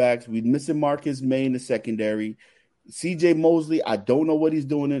cornerbacks. We're missing Marcus May in the secondary. CJ Mosley, I don't know what he's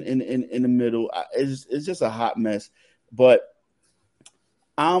doing in the middle. It's just a hot mess. But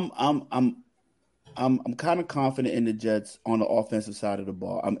I'm kind of confident in the Jets on the offensive side of the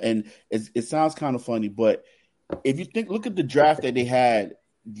ball. And it sounds kind of funny, but if you look at the draft that they had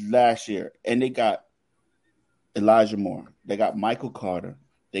last year, and they got Elijah Moore, they got Michael Carter,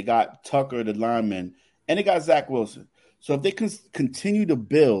 they got Tucker, the lineman, and they got Zach Wilson. So if they can continue to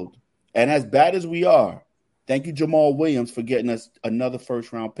build, and as bad as we are, thank you, Jamal Williams, for getting us another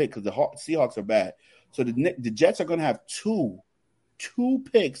first-round pick, because the Seahawks are bad. So the Jets are going to have two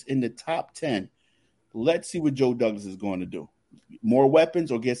picks in the top 10. Let's see what Joe Douglas is going to do. More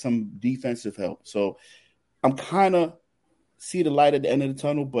weapons or get some defensive help. So I'm kind of see the light at the end of the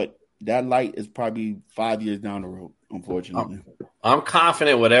tunnel, but that light is probably 5 years down the road, unfortunately. I'm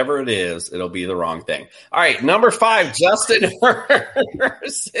confident whatever it is, it'll be the wrong thing. All right, number 5, Justin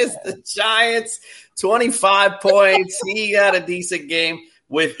versus the Giants, 25 points. He got a decent game.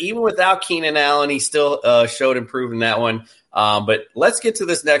 Even without Keenan Allen, he still showed improvement in that one. But let's get to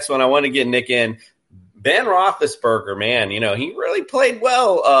this next one. I want to get Nick in. Ben Roethlisberger, man, he really played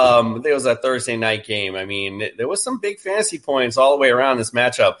well. I think it was that Thursday night game. I mean, there was some big fantasy points all the way around this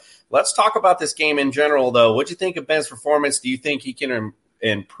matchup. Let's talk about this game in general, though. What do you think of Ben's performance? Do you think he can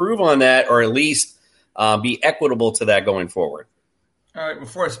improve on that, or at least be equitable to that going forward? All right,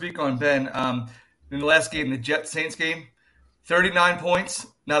 before I speak on Ben, in the last game, the Jets-Saints game, 39 points,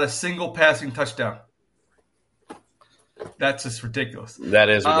 not a single passing touchdown. That's just ridiculous. That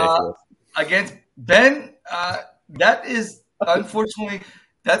is ridiculous. Against Ben, that is, unfortunately,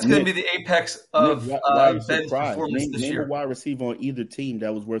 that's going to be the apex of Ben's performance this year. Name a wide receiver on either team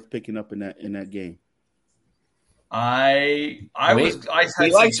that was worth picking up in that game. He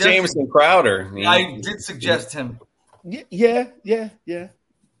likes Jameson Crowder. I did suggest him. Yeah.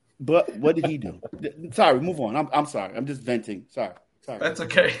 But what did he do? Sorry, move on. I'm sorry. I'm just venting. Sorry. That's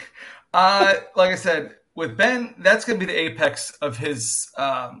okay. Like I said, with Ben, that's going to be the apex of his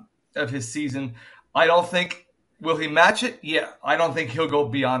season. I don't think will he match it? Yeah, I don't think he'll go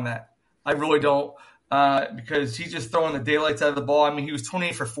beyond that. I really don't, because he's just throwing the daylights out of the ball. I mean, he was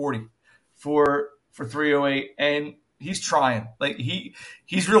 28 for 40 for 308, and he's trying. Like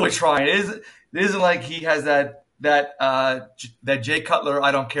he's really trying. It isn't like he has that Jay Cutler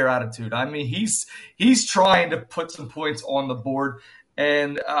I don't care attitude. I mean, he's trying to put some points on the board.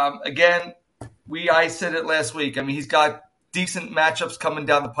 And again, I said it last week. I mean, he's got decent matchups coming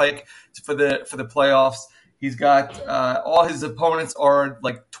down the pike for the playoffs. He's got all his opponents are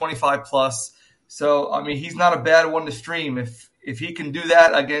like 25 plus. So I mean, he's not a bad one to stream. If he can do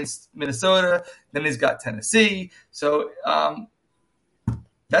that against Minnesota, then he's got Tennessee. So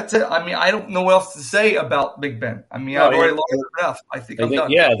that's it. I mean, I don't know what else to say about Big Ben. I mean, I've already lost enough. I think I'm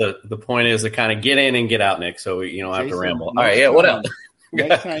done. Yeah, the point is to kind of get in and get out, Nick, so you don't have to ramble. All right, yeah, what else?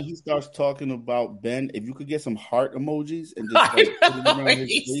 Next time he starts talking about Ben, if you could get some heart emojis and just put it around his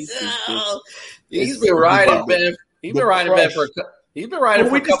face. He's been riding Ben. He's been riding Ben for a couple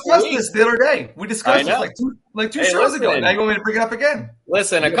weeks. We discussed this the other day. We discussed this like two shows ago. Now you want me to bring it up again?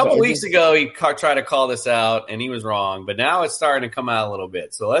 Listen, a couple weeks ago, he tried to call this out, and he was wrong. But now it's starting to come out a little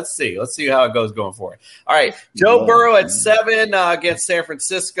bit. So let's see. Let's see how it goes going forward. All right, Joe Burrow at 7 against San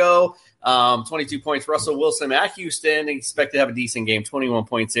Francisco. 22 points. Russell Wilson at Houston. Expect to have a decent game. 21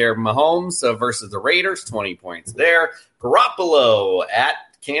 points there. Mahomes versus the Raiders. 20 points there. Garoppolo at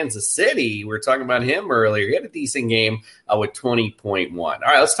Kansas City. We were talking about him earlier. He had a decent game with 20.1. All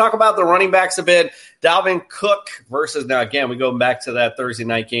right, let's talk about the running backs a bit. Dalvin Cook versus, now again, we go back to that Thursday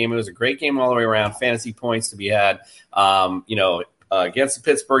night game. It was a great game all the way around. Fantasy points to be had. Against the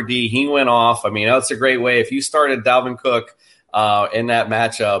Pittsburgh D, he went off. I mean, that's a great way. If you started Dalvin Cook in that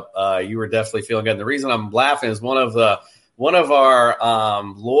matchup, you were definitely feeling good. And the reason I'm laughing is one of our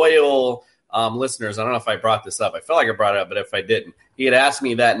loyal listeners, I don't know if I brought this up. I felt like I brought it up, but if I didn't, he had asked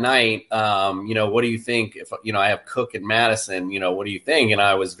me that night, what do you think if, I have Cook and Madison, what do you think? And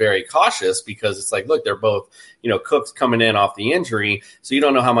I was very cautious because it's like, look, they're both, Cook's coming in off the injury, so you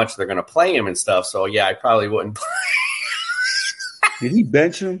don't know how much they're going to play him and stuff. So, yeah, I probably wouldn't play. Did he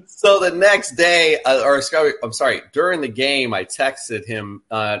bench him? So the next day, during the game, I texted him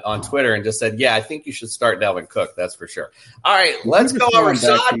on Twitter and just said, yeah, I think you should start Dalvin Cook. That's for sure. All right, let's go over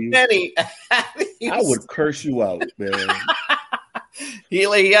Rashad Penny. I would curse you out, man.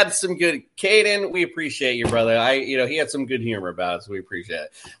 He had some good – Caden, we appreciate you, brother. He had some good humor about it, so we appreciate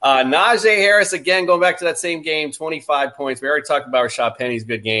it. Najee Harris, again, going back to that same game, 25 points. We already talked about Rashad Penny's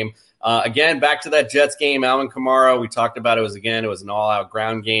good game. Again, back to that Jets game, Alvin Kamara, we talked about it was an all-out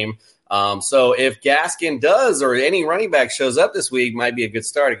ground game. So if Gaskin does or any running back shows up this week, might be a good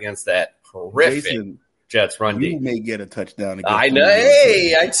start against that horrific Jets run D. You may get a touchdown against I know.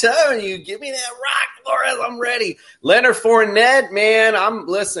 Hey, I tell you, give me that rock, Flores. I'm ready. Leonard Fournette, man. I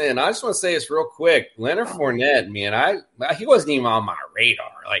just want to say this real quick. Leonard Fournette, man, he wasn't even on my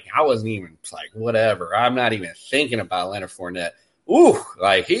radar. Like, I wasn't even like, whatever. I'm not even thinking about Leonard Fournette. Ooh,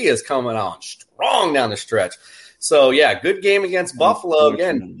 like he is coming on strong down the stretch. So, yeah, good game against Buffalo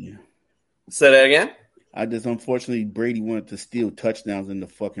again. Say that again? Unfortunately, Brady wanted to steal touchdowns in the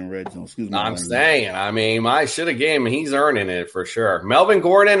fucking red zone. Excuse me. I'm saying, I should have gave him. He's earning it for sure. Melvin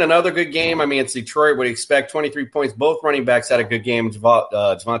Gordon, another good game. It's Detroit. What do you expect? 23 points. Both running backs had a good game.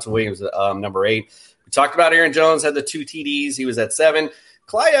 Javonte Williams, number 8. We talked about Aaron Jones, had the 2 TDs. He was at 7.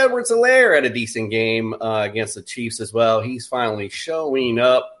 Clyde Edwards-Helaire had a decent game against the Chiefs as well. He's finally showing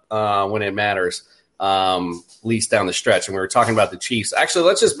up when it matters, least down the stretch. And we were talking about the Chiefs. Actually,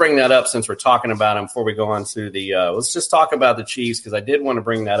 let's just bring that up since we're talking about them before we go on to the let's just talk about the Chiefs because I did want to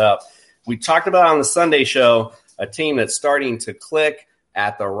bring that up. We talked about on the Sunday show a team that's starting to click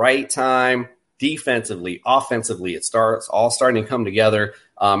at the right time. Defensively, offensively, it's all starting to come together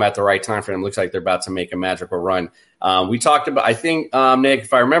at the right time for them. Looks like they're about to make a magical run. We talked about, I think, Nick,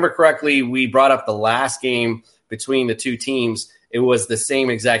 if I remember correctly, we brought up the last game between the two teams. It was the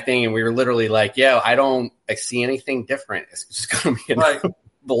same exact thing, and we were literally like, yeah, I don't see anything different. It's just going to be a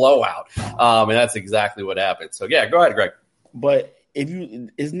blowout. And that's exactly what happened. So, yeah, go ahead, Greg. But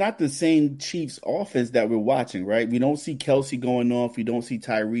it's not the same Chiefs offense that we're watching, right? We don't see Kelsey going off. We don't see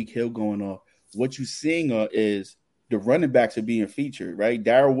Tyreek Hill going off. What you're seeing is the running backs are being featured, right?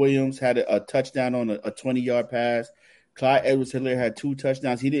 Darrell Williams had a touchdown on a 20-yard pass. Clyde Edwards-Helaire had 2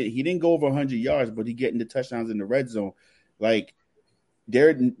 touchdowns. He didn't go over 100 yards, but he getting the touchdowns in the red zone. Like,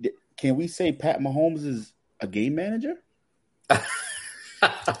 can we say Pat Mahomes is a game manager?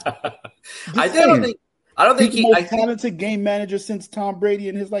 I don't think he's the most talented game manager since Tom Brady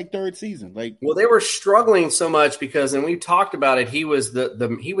in his 3rd season. Well, they were struggling so much because, and we talked about it. He was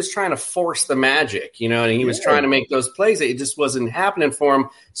he was trying to force the magic, and he was trying to make those plays. It just wasn't happening for him.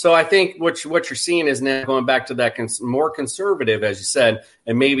 So I think what you're seeing is now going back to that more conservative, as you said,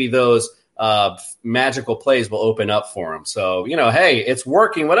 and maybe those magical plays will open up for him. So, hey, it's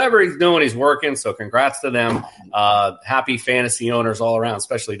working. Whatever he's doing, he's working. So congrats to them. Happy fantasy owners all around,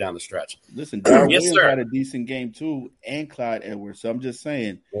 especially down the stretch. Listen, Darrell Williams had a decent game too, and Clyde Edwards. So I'm just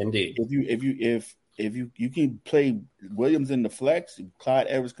saying, indeed, if you can play Williams in the flex, Clyde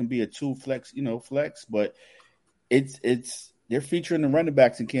Edwards can be a 2 flex, but it's they're featuring the running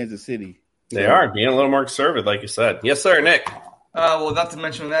backs in Kansas City. They are being a little more conservative, like you said. Yes, sir, Nick. Well, not to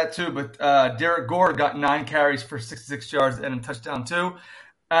mention that too, but Derek Gore got 9 carries for 66 yards and a touchdown too.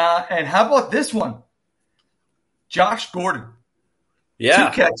 And how about this one? Josh Gordon. Yeah.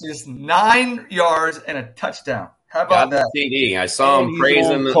 2 catches, 9 yards, and a touchdown. How about that? CD. I saw him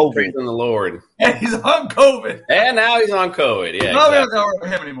praising the Lord. And he's on COVID. And now he's on COVID. Yeah, no, exactly. Don't worry about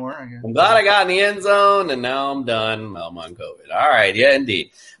him anymore. I'm glad I got in the end zone, and now I'm done. I'm on COVID. All right. Yeah,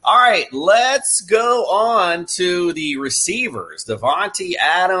 indeed. All right. Let's go on to the receivers. Devontae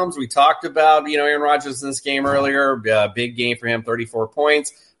Adams. We talked about, Aaron Rodgers in this game earlier. Big game for him, 34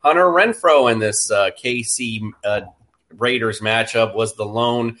 points. Hunter Renfrow in this KC Raiders matchup was the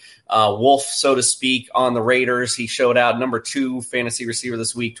lone wolf, so to speak, on the Raiders. He showed out number 2 fantasy receiver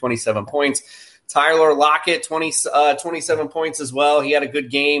this week, 27 points. Tyler Lockett, 27 points as well. He had a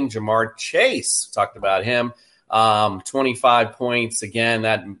good game. Jamar Chase, talked about him, 25 points. Again,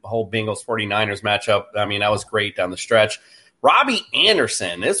 that whole Bengals 49ers matchup, that was great down the stretch. Robbie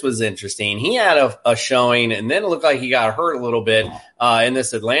Anderson, this was interesting. He had a showing, and then it looked like he got hurt a little bit in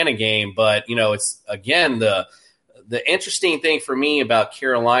this Atlanta game. But, it's, again, the interesting thing for me about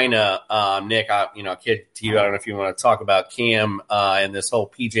Carolina, Nick, kid to you, I don't know if you want to talk about Cam and this whole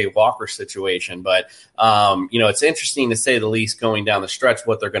PJ Walker situation, but it's interesting to say the least going down the stretch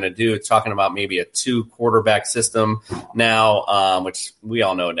what they're going to do. It's talking about maybe a 2-quarterback system now, which we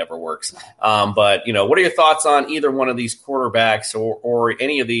all know it never works. But what are your thoughts on either one of these quarterbacks or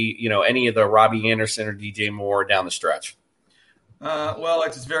any of the Robbie Anderson or DJ Moore down the stretch? Well,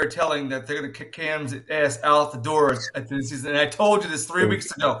 it's just very telling that they're going to kick Cam's ass out the door at the season. And I told you this 3 weeks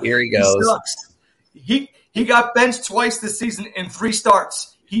ago. Here he goes. He sucks. He got benched twice this season in 3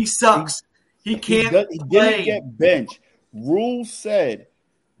 starts. He sucks. He can't He play. didn't get benched. Rule said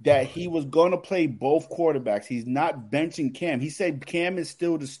that he was going to play both quarterbacks. He's not benching Cam. He said Cam is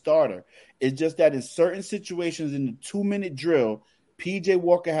still the starter. It's just that in certain situations in the 2-minute drill, PJ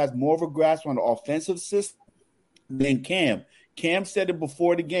Walker has more of a grasp on the offensive system than Cam. Cam said it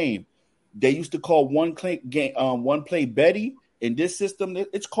before the game. They used to call one play Betty. In this system,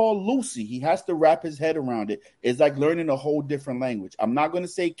 it's called Lucy. He has to wrap his head around it. It's like learning a whole different language. I'm not going to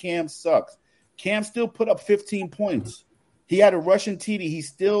say Cam sucks. Cam still put up 15 points. He had a rushing TD. He's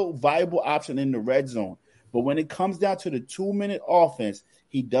still a viable option in the red zone. But when it comes down to the 2-minute offense,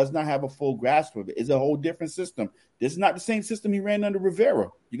 he does not have a full grasp of it. It's a whole different system. This is not the same system he ran under Rivera.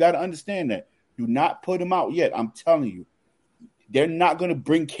 You got to understand that. Do not put him out yet. I'm telling you. They're not going to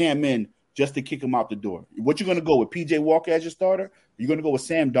bring Cam in just to kick him out the door. What you going to go with, PJ Walker as your starter? You're going to go with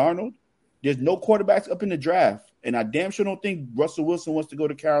Sam Darnold? There's no quarterbacks up in the draft, and I damn sure don't think Russell Wilson wants to go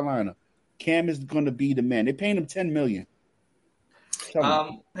to Carolina. Cam is going to be the man. They're paying him $10 million.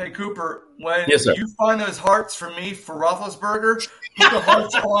 Hey, Cooper, when Yes, sir. you find those hearts for me for Roethlisberger, put the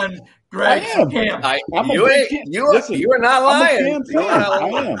hearts on Greg I am. Cam. You are not lying. I'm a Cam fan.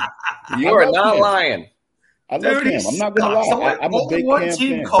 I am. You are love not Cam. lying. I love Cam. I'm not going to lie. I'm a big one Cam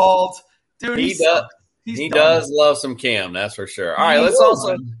team fan. called. Dude, He does. He does love some Cam, that's for sure. All right,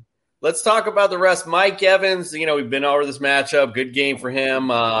 let's talk about the rest. Mike Evans, we've been over this matchup. Good game for him.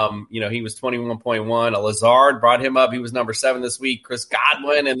 He was 21.1. Lazard brought him up. He was number 7 this week. Chris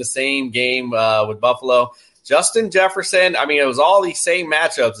Godwin in the same game with Buffalo. Justin Jefferson, it was all these same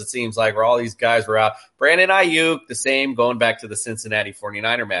matchups, it seems like, where all these guys were out. Brandon Ayuk, the same, going back to the Cincinnati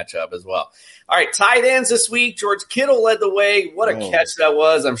 49er matchup as well. All right, tight ends this week. George Kittle led the way. What a catch that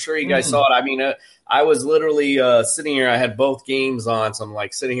was. I'm sure you guys saw it. I was literally sitting here. I had both games on, so I'm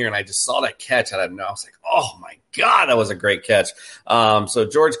like sitting here, and I just saw that catch. I was like, oh, my God, that was a great catch. So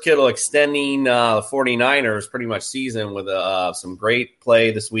George Kittle extending the 49ers pretty much season with some great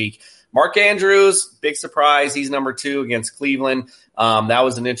play this week. Mark Andrews, big surprise. He's number 2 against Cleveland. That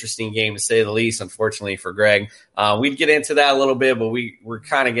was an interesting game, to say the least, unfortunately, for Greg. We'd get into that a little bit, but we're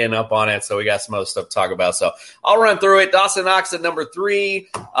kind of getting up on it, so we got some other stuff to talk about. So I'll run through it. Dawson Knox at number 3.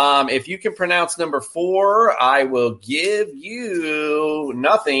 If you can pronounce number 4, I will give you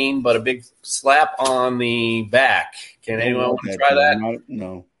nothing but a big slap on the back. Can anyone want to try that?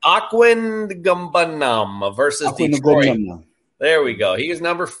 No. Aquindagumbanam versus Detroit. There we go. He is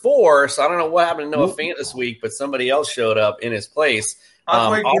number 4, so I don't know what happened to Noah Fant this week, but somebody else showed up in his place.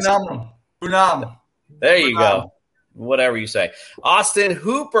 Bunam. There you go. Whatever you say. Austin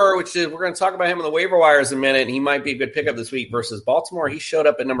Hooper, we're going to talk about him on the waiver wires in a minute, and he might be a good pickup this week versus Baltimore. He showed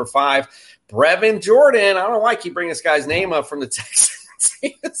up at number 5. Brevin Jordan, I don't know why I keep bringing this guy's name up from the Texans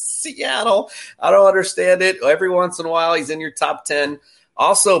in Seattle. I don't understand it. Every once in a while, he's in your top 10.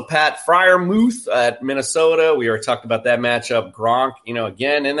 Also, Pat Freiermuth at Minnesota. We already talked about that matchup. Gronk,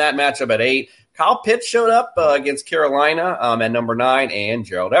 again, in that matchup at 8. Kyle Pitts showed up against Carolina at number 9. And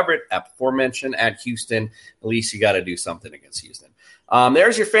Gerald Everett, aforementioned, at Houston. At least you got to do something against Houston.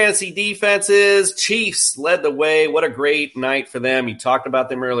 There's your fantasy defenses. Chiefs led the way. What a great night for them. You talked about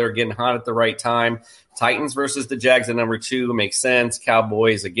them earlier, getting hot at the right time. Titans versus the Jags at number 2 makes sense.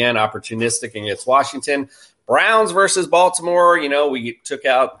 Cowboys, again, opportunistic against Washington. Browns versus Baltimore, we took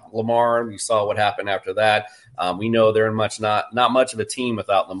out Lamar. We saw what happened after that. We know they're not much of a team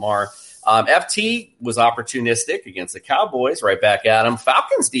without Lamar. FT was opportunistic against the Cowboys, right back at them.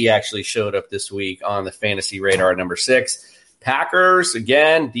 Falcons D actually showed up this week on the fantasy radar at number 6. Packers,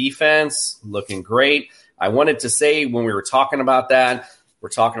 again, defense looking great. I wanted to say when we were talking about that, we're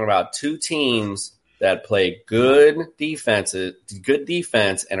talking about 2 teams that play good defense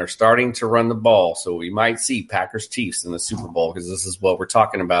and are starting to run the ball. So we might see Packers-Chiefs in the Super Bowl, because this is what we're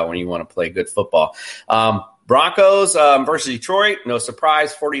talking about when you want to play good football. Broncos versus Detroit, no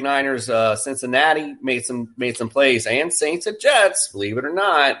surprise. 49ers, Cincinnati made some plays, and Saints and Jets, believe it or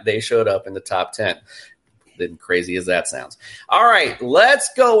not, they showed up in the top 10. Then crazy as that sounds. All right, let's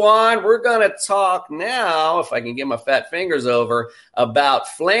go on. We're going to talk now, if I can get my fat fingers over, about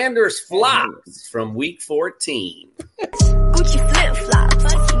Flanders flops from week 14. Gucci flip flops,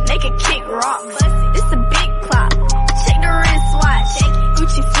 make a kick rock. This a big clock. Check the wristwatch.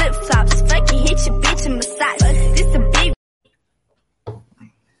 Gucci flip flops, fucking hit your bitch and massage. This a big.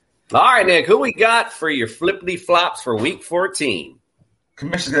 All right, Nick, who we got for your flippity flops for week 14?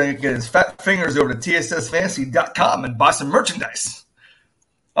 Commissioner's going to get his fat fingers over to TSSFantasy.com and buy some merchandise.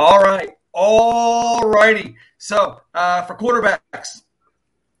 All righty. So for quarterbacks,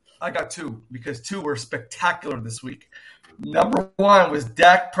 I got two because two were spectacular this week. Number one was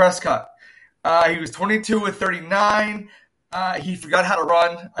Dak Prescott. He was 22 with 39. He forgot how to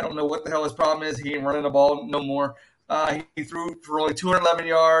run. I don't know what the hell his problem is. He ain't running the ball no more. He threw for only 211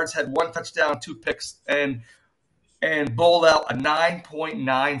 yards, had one touchdown, 2 picks, and bowled out a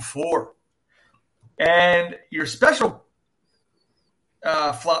 9.94. And your special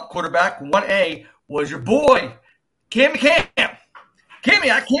flop quarterback, 1A, was your boy, Cammy Cam.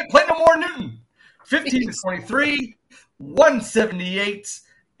 Cammy, I can't play no more Newton. 15 to 23, 178,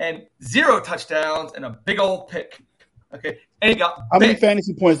 and 0 touchdowns, and a big old pick. Okay, and he got how many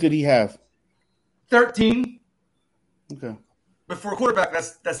fantasy points did he have? 13. Okay. But for a quarterback,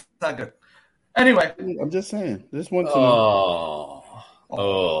 that's not good. Anyway. I'm just saying. This one. Oh.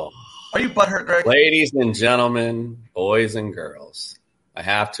 Are you butthurt, Greg? Ladies and gentlemen, boys and girls, I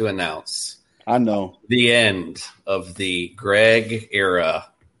have to announce. I know. The end of the Greg era.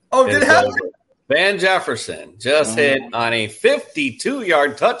 Oh, did it happen? Van Jefferson just hit on a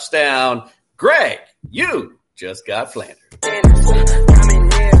 52-yard touchdown. Greg, you just got Flanders.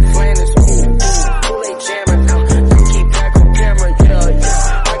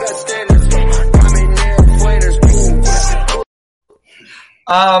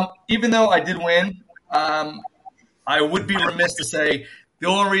 Even though I did win, I would be remiss to say the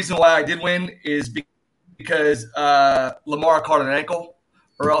only reason why I did win is because Lamar caught an ankle,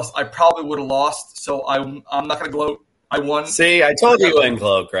 or else I probably would have lost. So I'm not going to gloat. I won. See, I told you wouldn't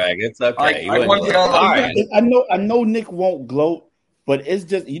gloat, Greg. It's okay. I won. All right. I know Nick won't gloat, but it's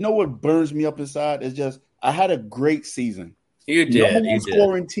just, you know what burns me up inside? It's just I had a great season. You did. Number one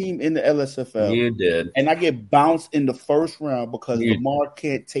scoring team in the LSFL. You did. And I get bounced in the first round because Lamar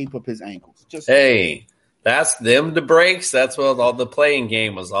can't tape up his ankles. Hey, that's them to breaks. That's what all the playing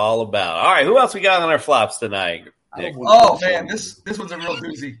game was all about. All right, who else we got on our flops tonight, Nick? Oh, man, this one's a real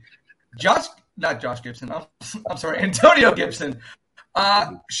doozy. Not Josh Gibson. I'm sorry, Antonio Gibson.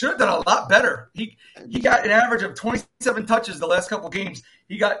 Should have done a lot better. He got an average of 27 touches the last couple games.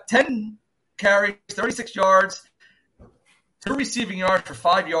 He got 10 carries, 36 yards. 2 receiving yards for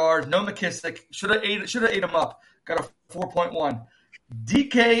 5 yards. No McKissick. Should have ate him up. Got a 4.1.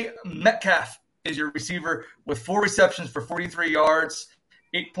 DK Metcalf is your receiver with 4 receptions for 43 yards.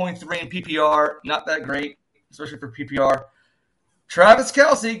 8.3 in PPR. Not that great, especially for PPR. Travis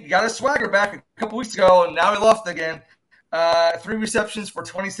Kelce got his swagger back a couple weeks ago, and now he lost again. 3 receptions for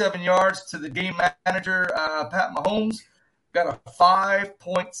 27 yards to the game manager, Pat Mahomes. Got a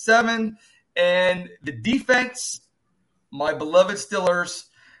 5.7. And the defense, my beloved Steelers,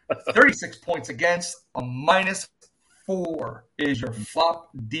 36 points against, a -4 is your flop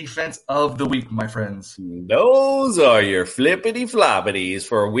defense of the week, my friends. Those are your flippity floppities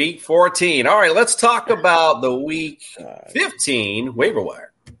for week 14. All right, let's talk about the week 15 waiver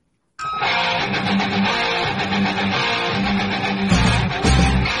wire.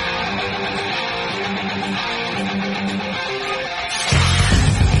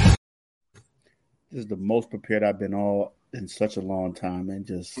 This is the most prepared I've been all in such a long time, and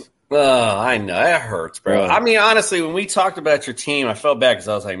just I know that hurts, bro. I mean, honestly, when we talked about your team, I felt bad because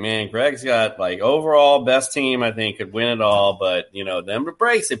I was like, man, Greg's got like overall best team. I think could win it all, but you know, them to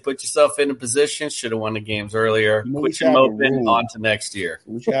breaks, they put yourself in a position. Should have won the games earlier. Put your open on to next year.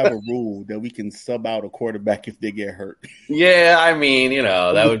 We should have a rule that we can sub out a quarterback if they get hurt. Yeah, I mean, you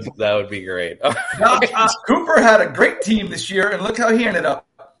know, that would be great. Cooper had a great team this year, and look how he ended up.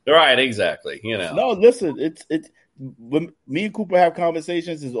 Right, exactly. You know, no, listen, it's when me and Cooper have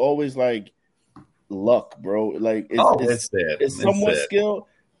conversations, it's always like luck, bro. Like it's somewhat skill,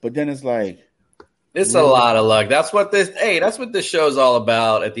 but then it's like it's a lot of luck. That's what this show's all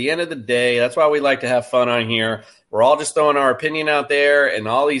about. At the end of the day, that's why we like to have fun on here. We're all just throwing our opinion out there, and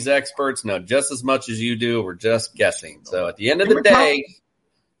all these experts know just as much as you do. We're just guessing. So at the end of the day,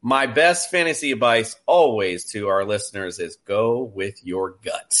 my best fantasy advice always to our listeners is go with your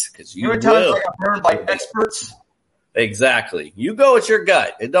guts, because you will. I got burned by experts. Exactly. You go with your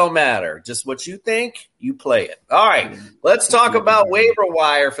gut. It don't matter. Just what you think, you play it. All right. Let's talk about waiver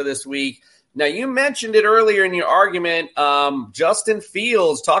wire for this week. Now, you mentioned it earlier in your argument. Justin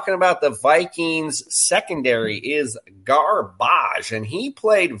Fields talking about the Vikings secondary is garbage, and he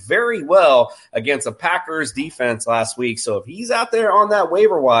played very well against the Packers defense last week. So if he's out there on that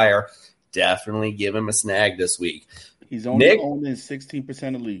waiver wire, definitely give him a snag this week. He's only owned in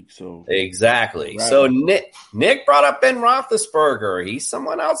 16% of leagues. So exactly. Right. So Nick brought up Ben Roethlisberger. He's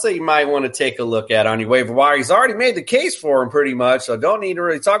someone else that you might want to take a look at on your waiver wire. He's already made the case for him pretty much, so don't need to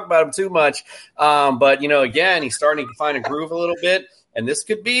really talk about him too much. But, again, he's starting to find a groove a little bit, and this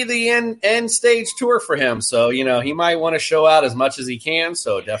could be the end stage tour for him. So, he might want to show out as much as he can.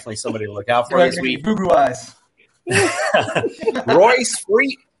 So definitely somebody to look out for this week. Goo eyes.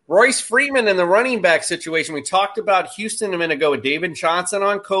 Royce Freeman in the running back situation. We talked about Houston a minute ago with David Johnson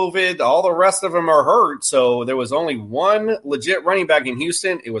on COVID. All the rest of them are hurt. So there was only one legit running back in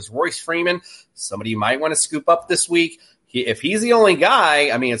Houston. It was Royce Freeman. Somebody you might want to scoop up this week. If he's the only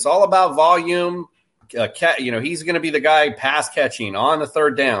guy, it's all about volume. He's going to be the guy pass catching on the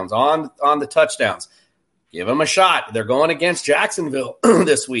third downs, on the touchdowns. Give him a shot. They're going against Jacksonville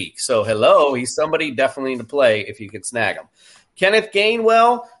this week. So, he's somebody definitely to play if you can snag him. Kenneth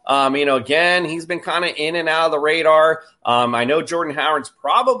Gainwell, again, he's been kind of in and out of the radar. I know Jordan Howard's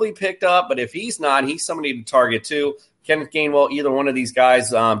probably picked up, but if he's not, he's somebody to target too. Kenneth Gainwell, either one of these guys,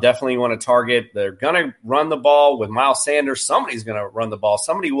 definitely want to target. They're going to run the ball with Miles Sanders. Somebody's going to run the ball.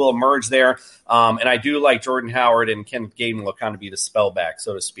 Somebody will emerge there. And I do like Jordan Howard, and Kenneth Gainwell kind of be the spellback,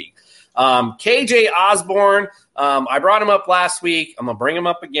 so to speak. KJ Osborne, I brought him up last week. I'm going to bring him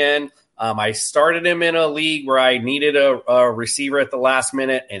up again. I started him in a league where I needed a receiver at the last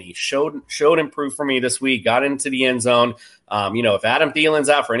minute, and he showed improve for me this week, got into the end zone. If Adam Thielen's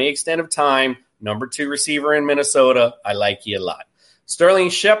out for any extent of time, number 2 receiver in Minnesota, I like you a lot. Sterling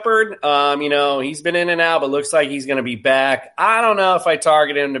Shepard, he's been in and out, but looks like he's going to be back. I don't know if I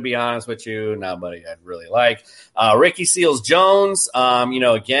target him, to be honest with you. Nobody I'd really like. Ricky Seals-Jones,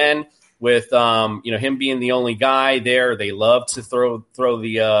 again, with him being the only guy there, they love to throw to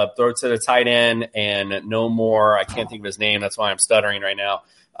the tight end and no more. I can't think of his name. That's why I'm stuttering right now.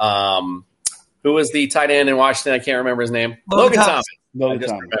 Who was the tight end in Washington? I can't remember his name. Logan Thomas. I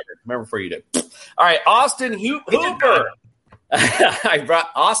just remember before you did. All right, Austin Hooper.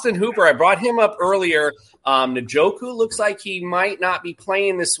 I brought him up earlier. Njoku looks like he might not be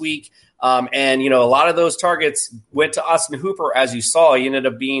playing this week. And a lot of those targets went to Austin Hooper, as you saw. He ended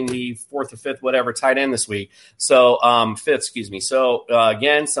up being the 4th or 5th, whatever, tight end this week. So, 5th, excuse me. So,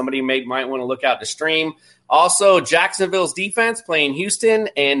 again, somebody might want to look out to stream. Also, Jacksonville's defense playing Houston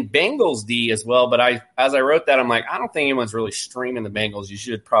and Bengals D as well. But as I wrote that, I'm like, I don't think anyone's really streaming the Bengals. You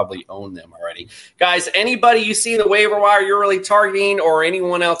should probably own them already. Guys, anybody you see in the waiver wire you're really targeting, or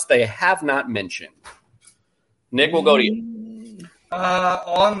anyone else they have not mentioned? Nick, we'll go to you.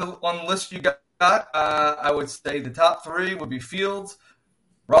 On the list you got, I would say the top 3 would be Fields,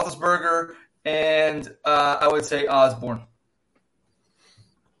 Roethlisberger, and I would say Osborne.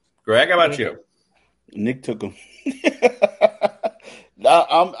 Greg, how about you? Nick took him.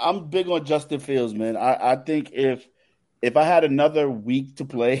 I'm big on Justin Fields, man. I think if I had another week to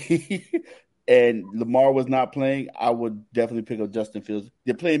play and Lamar was not playing, I would definitely pick up Justin Fields.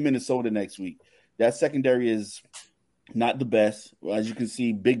 They're playing Minnesota next week. That secondary is not the best. As you can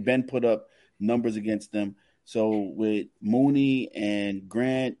see, Big Ben put up numbers against them. So with Mooney and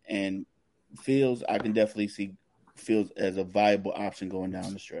Grant and Fields, I can definitely see Fields as a viable option going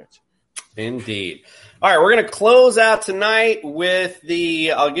down the stretch. Indeed. All right, we're going to close out tonight with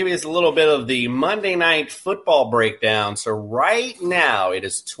I'll give you a little bit of the Monday Night Football breakdown. So right now it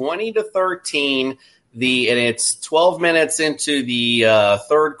is 20-13, and it's 12 minutes into the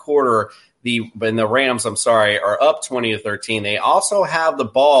third quarter. The Rams, are up 20-13. They also have the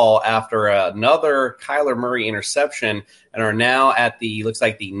ball after another Kyler Murray interception and are now at the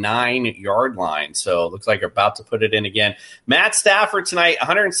 9-yard line. So it looks like they're about to put it in again. Matt Stafford tonight,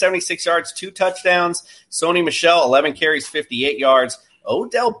 176 yards, 2 touchdowns. Sony Michel, 11 carries, 58 yards.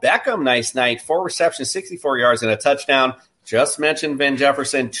 Odell Beckham, nice night, 4 receptions, 64 yards and a touchdown. Just mentioned Van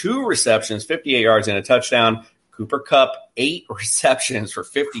Jefferson, 2 receptions, 58 yards and a touchdown. Cooper Kupp, 8 receptions for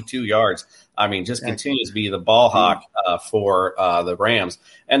 52 yards. Just continues to be the ball hawk for the Rams.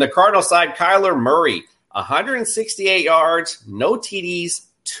 And the Cardinals side, Kyler Murray, 168 yards, no TDs,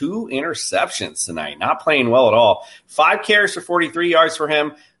 2 interceptions tonight. Not playing well at all. 5 carries for 43 yards for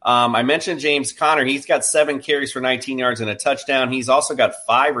him. I mentioned James Conner. He's got 7 carries for 19 yards and a touchdown. He's also got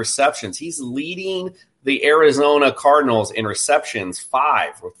 5 receptions. He's leading the Arizona Cardinals in receptions,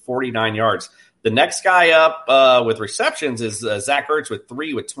 5 with 49 yards. The next guy up with receptions is Zach Ertz with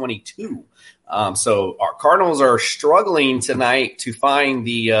 3 with 22. So our Cardinals are struggling tonight to find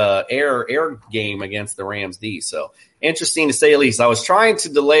the air game against the Rams D. So interesting to say the least. I was trying to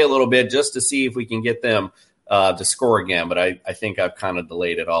delay a little bit just to see if we can get them to score again, but I think I've kind of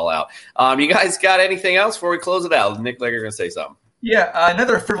delayed it all out. You guys got anything else before we close it out? Nick, like you're going to say something. Yeah,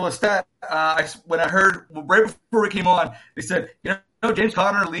 another frivolous stat. When I heard right before we came on, they said, James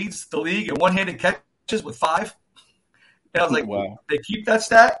Conner leads the league in one-handed catches with 5. And I was like, wow. They keep that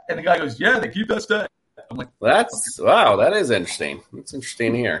stat? And the guy goes, yeah, they keep that stat. I'm like, wow, that is interesting. That's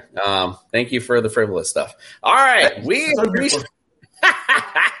interesting to hear. Thank you for the frivolous stuff. All right,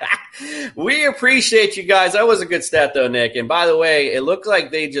 we appreciate you guys. That was a good stat, though, Nick. And by the way, it looked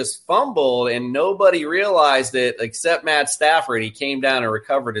like they just fumbled and nobody realized it except Matt Stafford. He came down and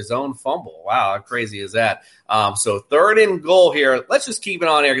recovered his own fumble. Wow, how crazy is that? So 3rd and goal here. Let's just keep it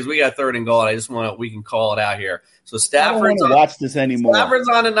on here because we got 3rd and goal. And we can call it out here. So Stafford's I don't want to watch this anymore. Stafford's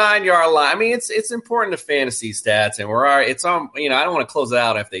on the 9-yard line. I mean, it's important to fantasy stats, and we're all right. It's on. I don't want to close it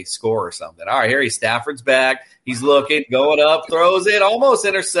out if they score or something. All right, here Stafford's back. He's looking, going up, throws it, almost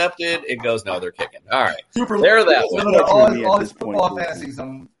intercepted. It goes, no, they're kicking. All right, there that one. All these football fantasies.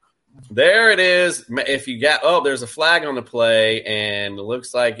 There it is. If you got, there's a flag on the play, and it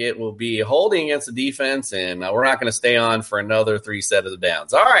looks like it will be holding against the defense, and we're not going to stay on for another 3 sets of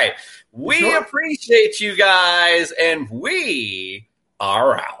downs. All right, we appreciate you guys, and we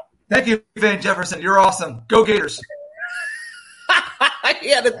are out. Thank you, Van Jefferson. You're awesome. Go Gators. He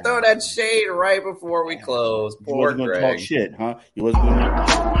had to throw that shade right before we close. Poor Greg. Greg. Talk shit, huh? You wasn't going to.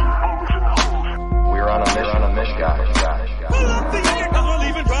 We're on a mission, guys.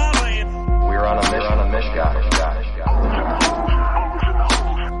 We're on a mission, guys.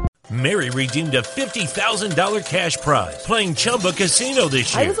 Mary redeemed a $50,000 cash prize playing Chumba Casino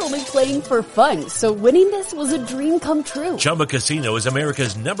this year. I was only playing for fun, so winning this was a dream come true. Chumba Casino is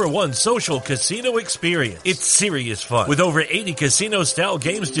America's #1 social casino experience. It's serious fun. With over 80 casino-style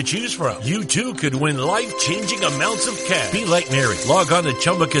games to choose from, you too could win life-changing amounts of cash. Be like Mary. Log on to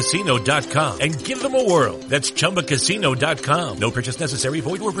ChumbaCasino.com and give them a whirl. That's ChumbaCasino.com. No purchase necessary.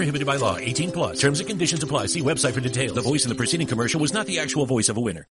 Void or prohibited by law. 18+. Terms and conditions apply. See website for details. The voice in the preceding commercial was not the actual voice of a winner.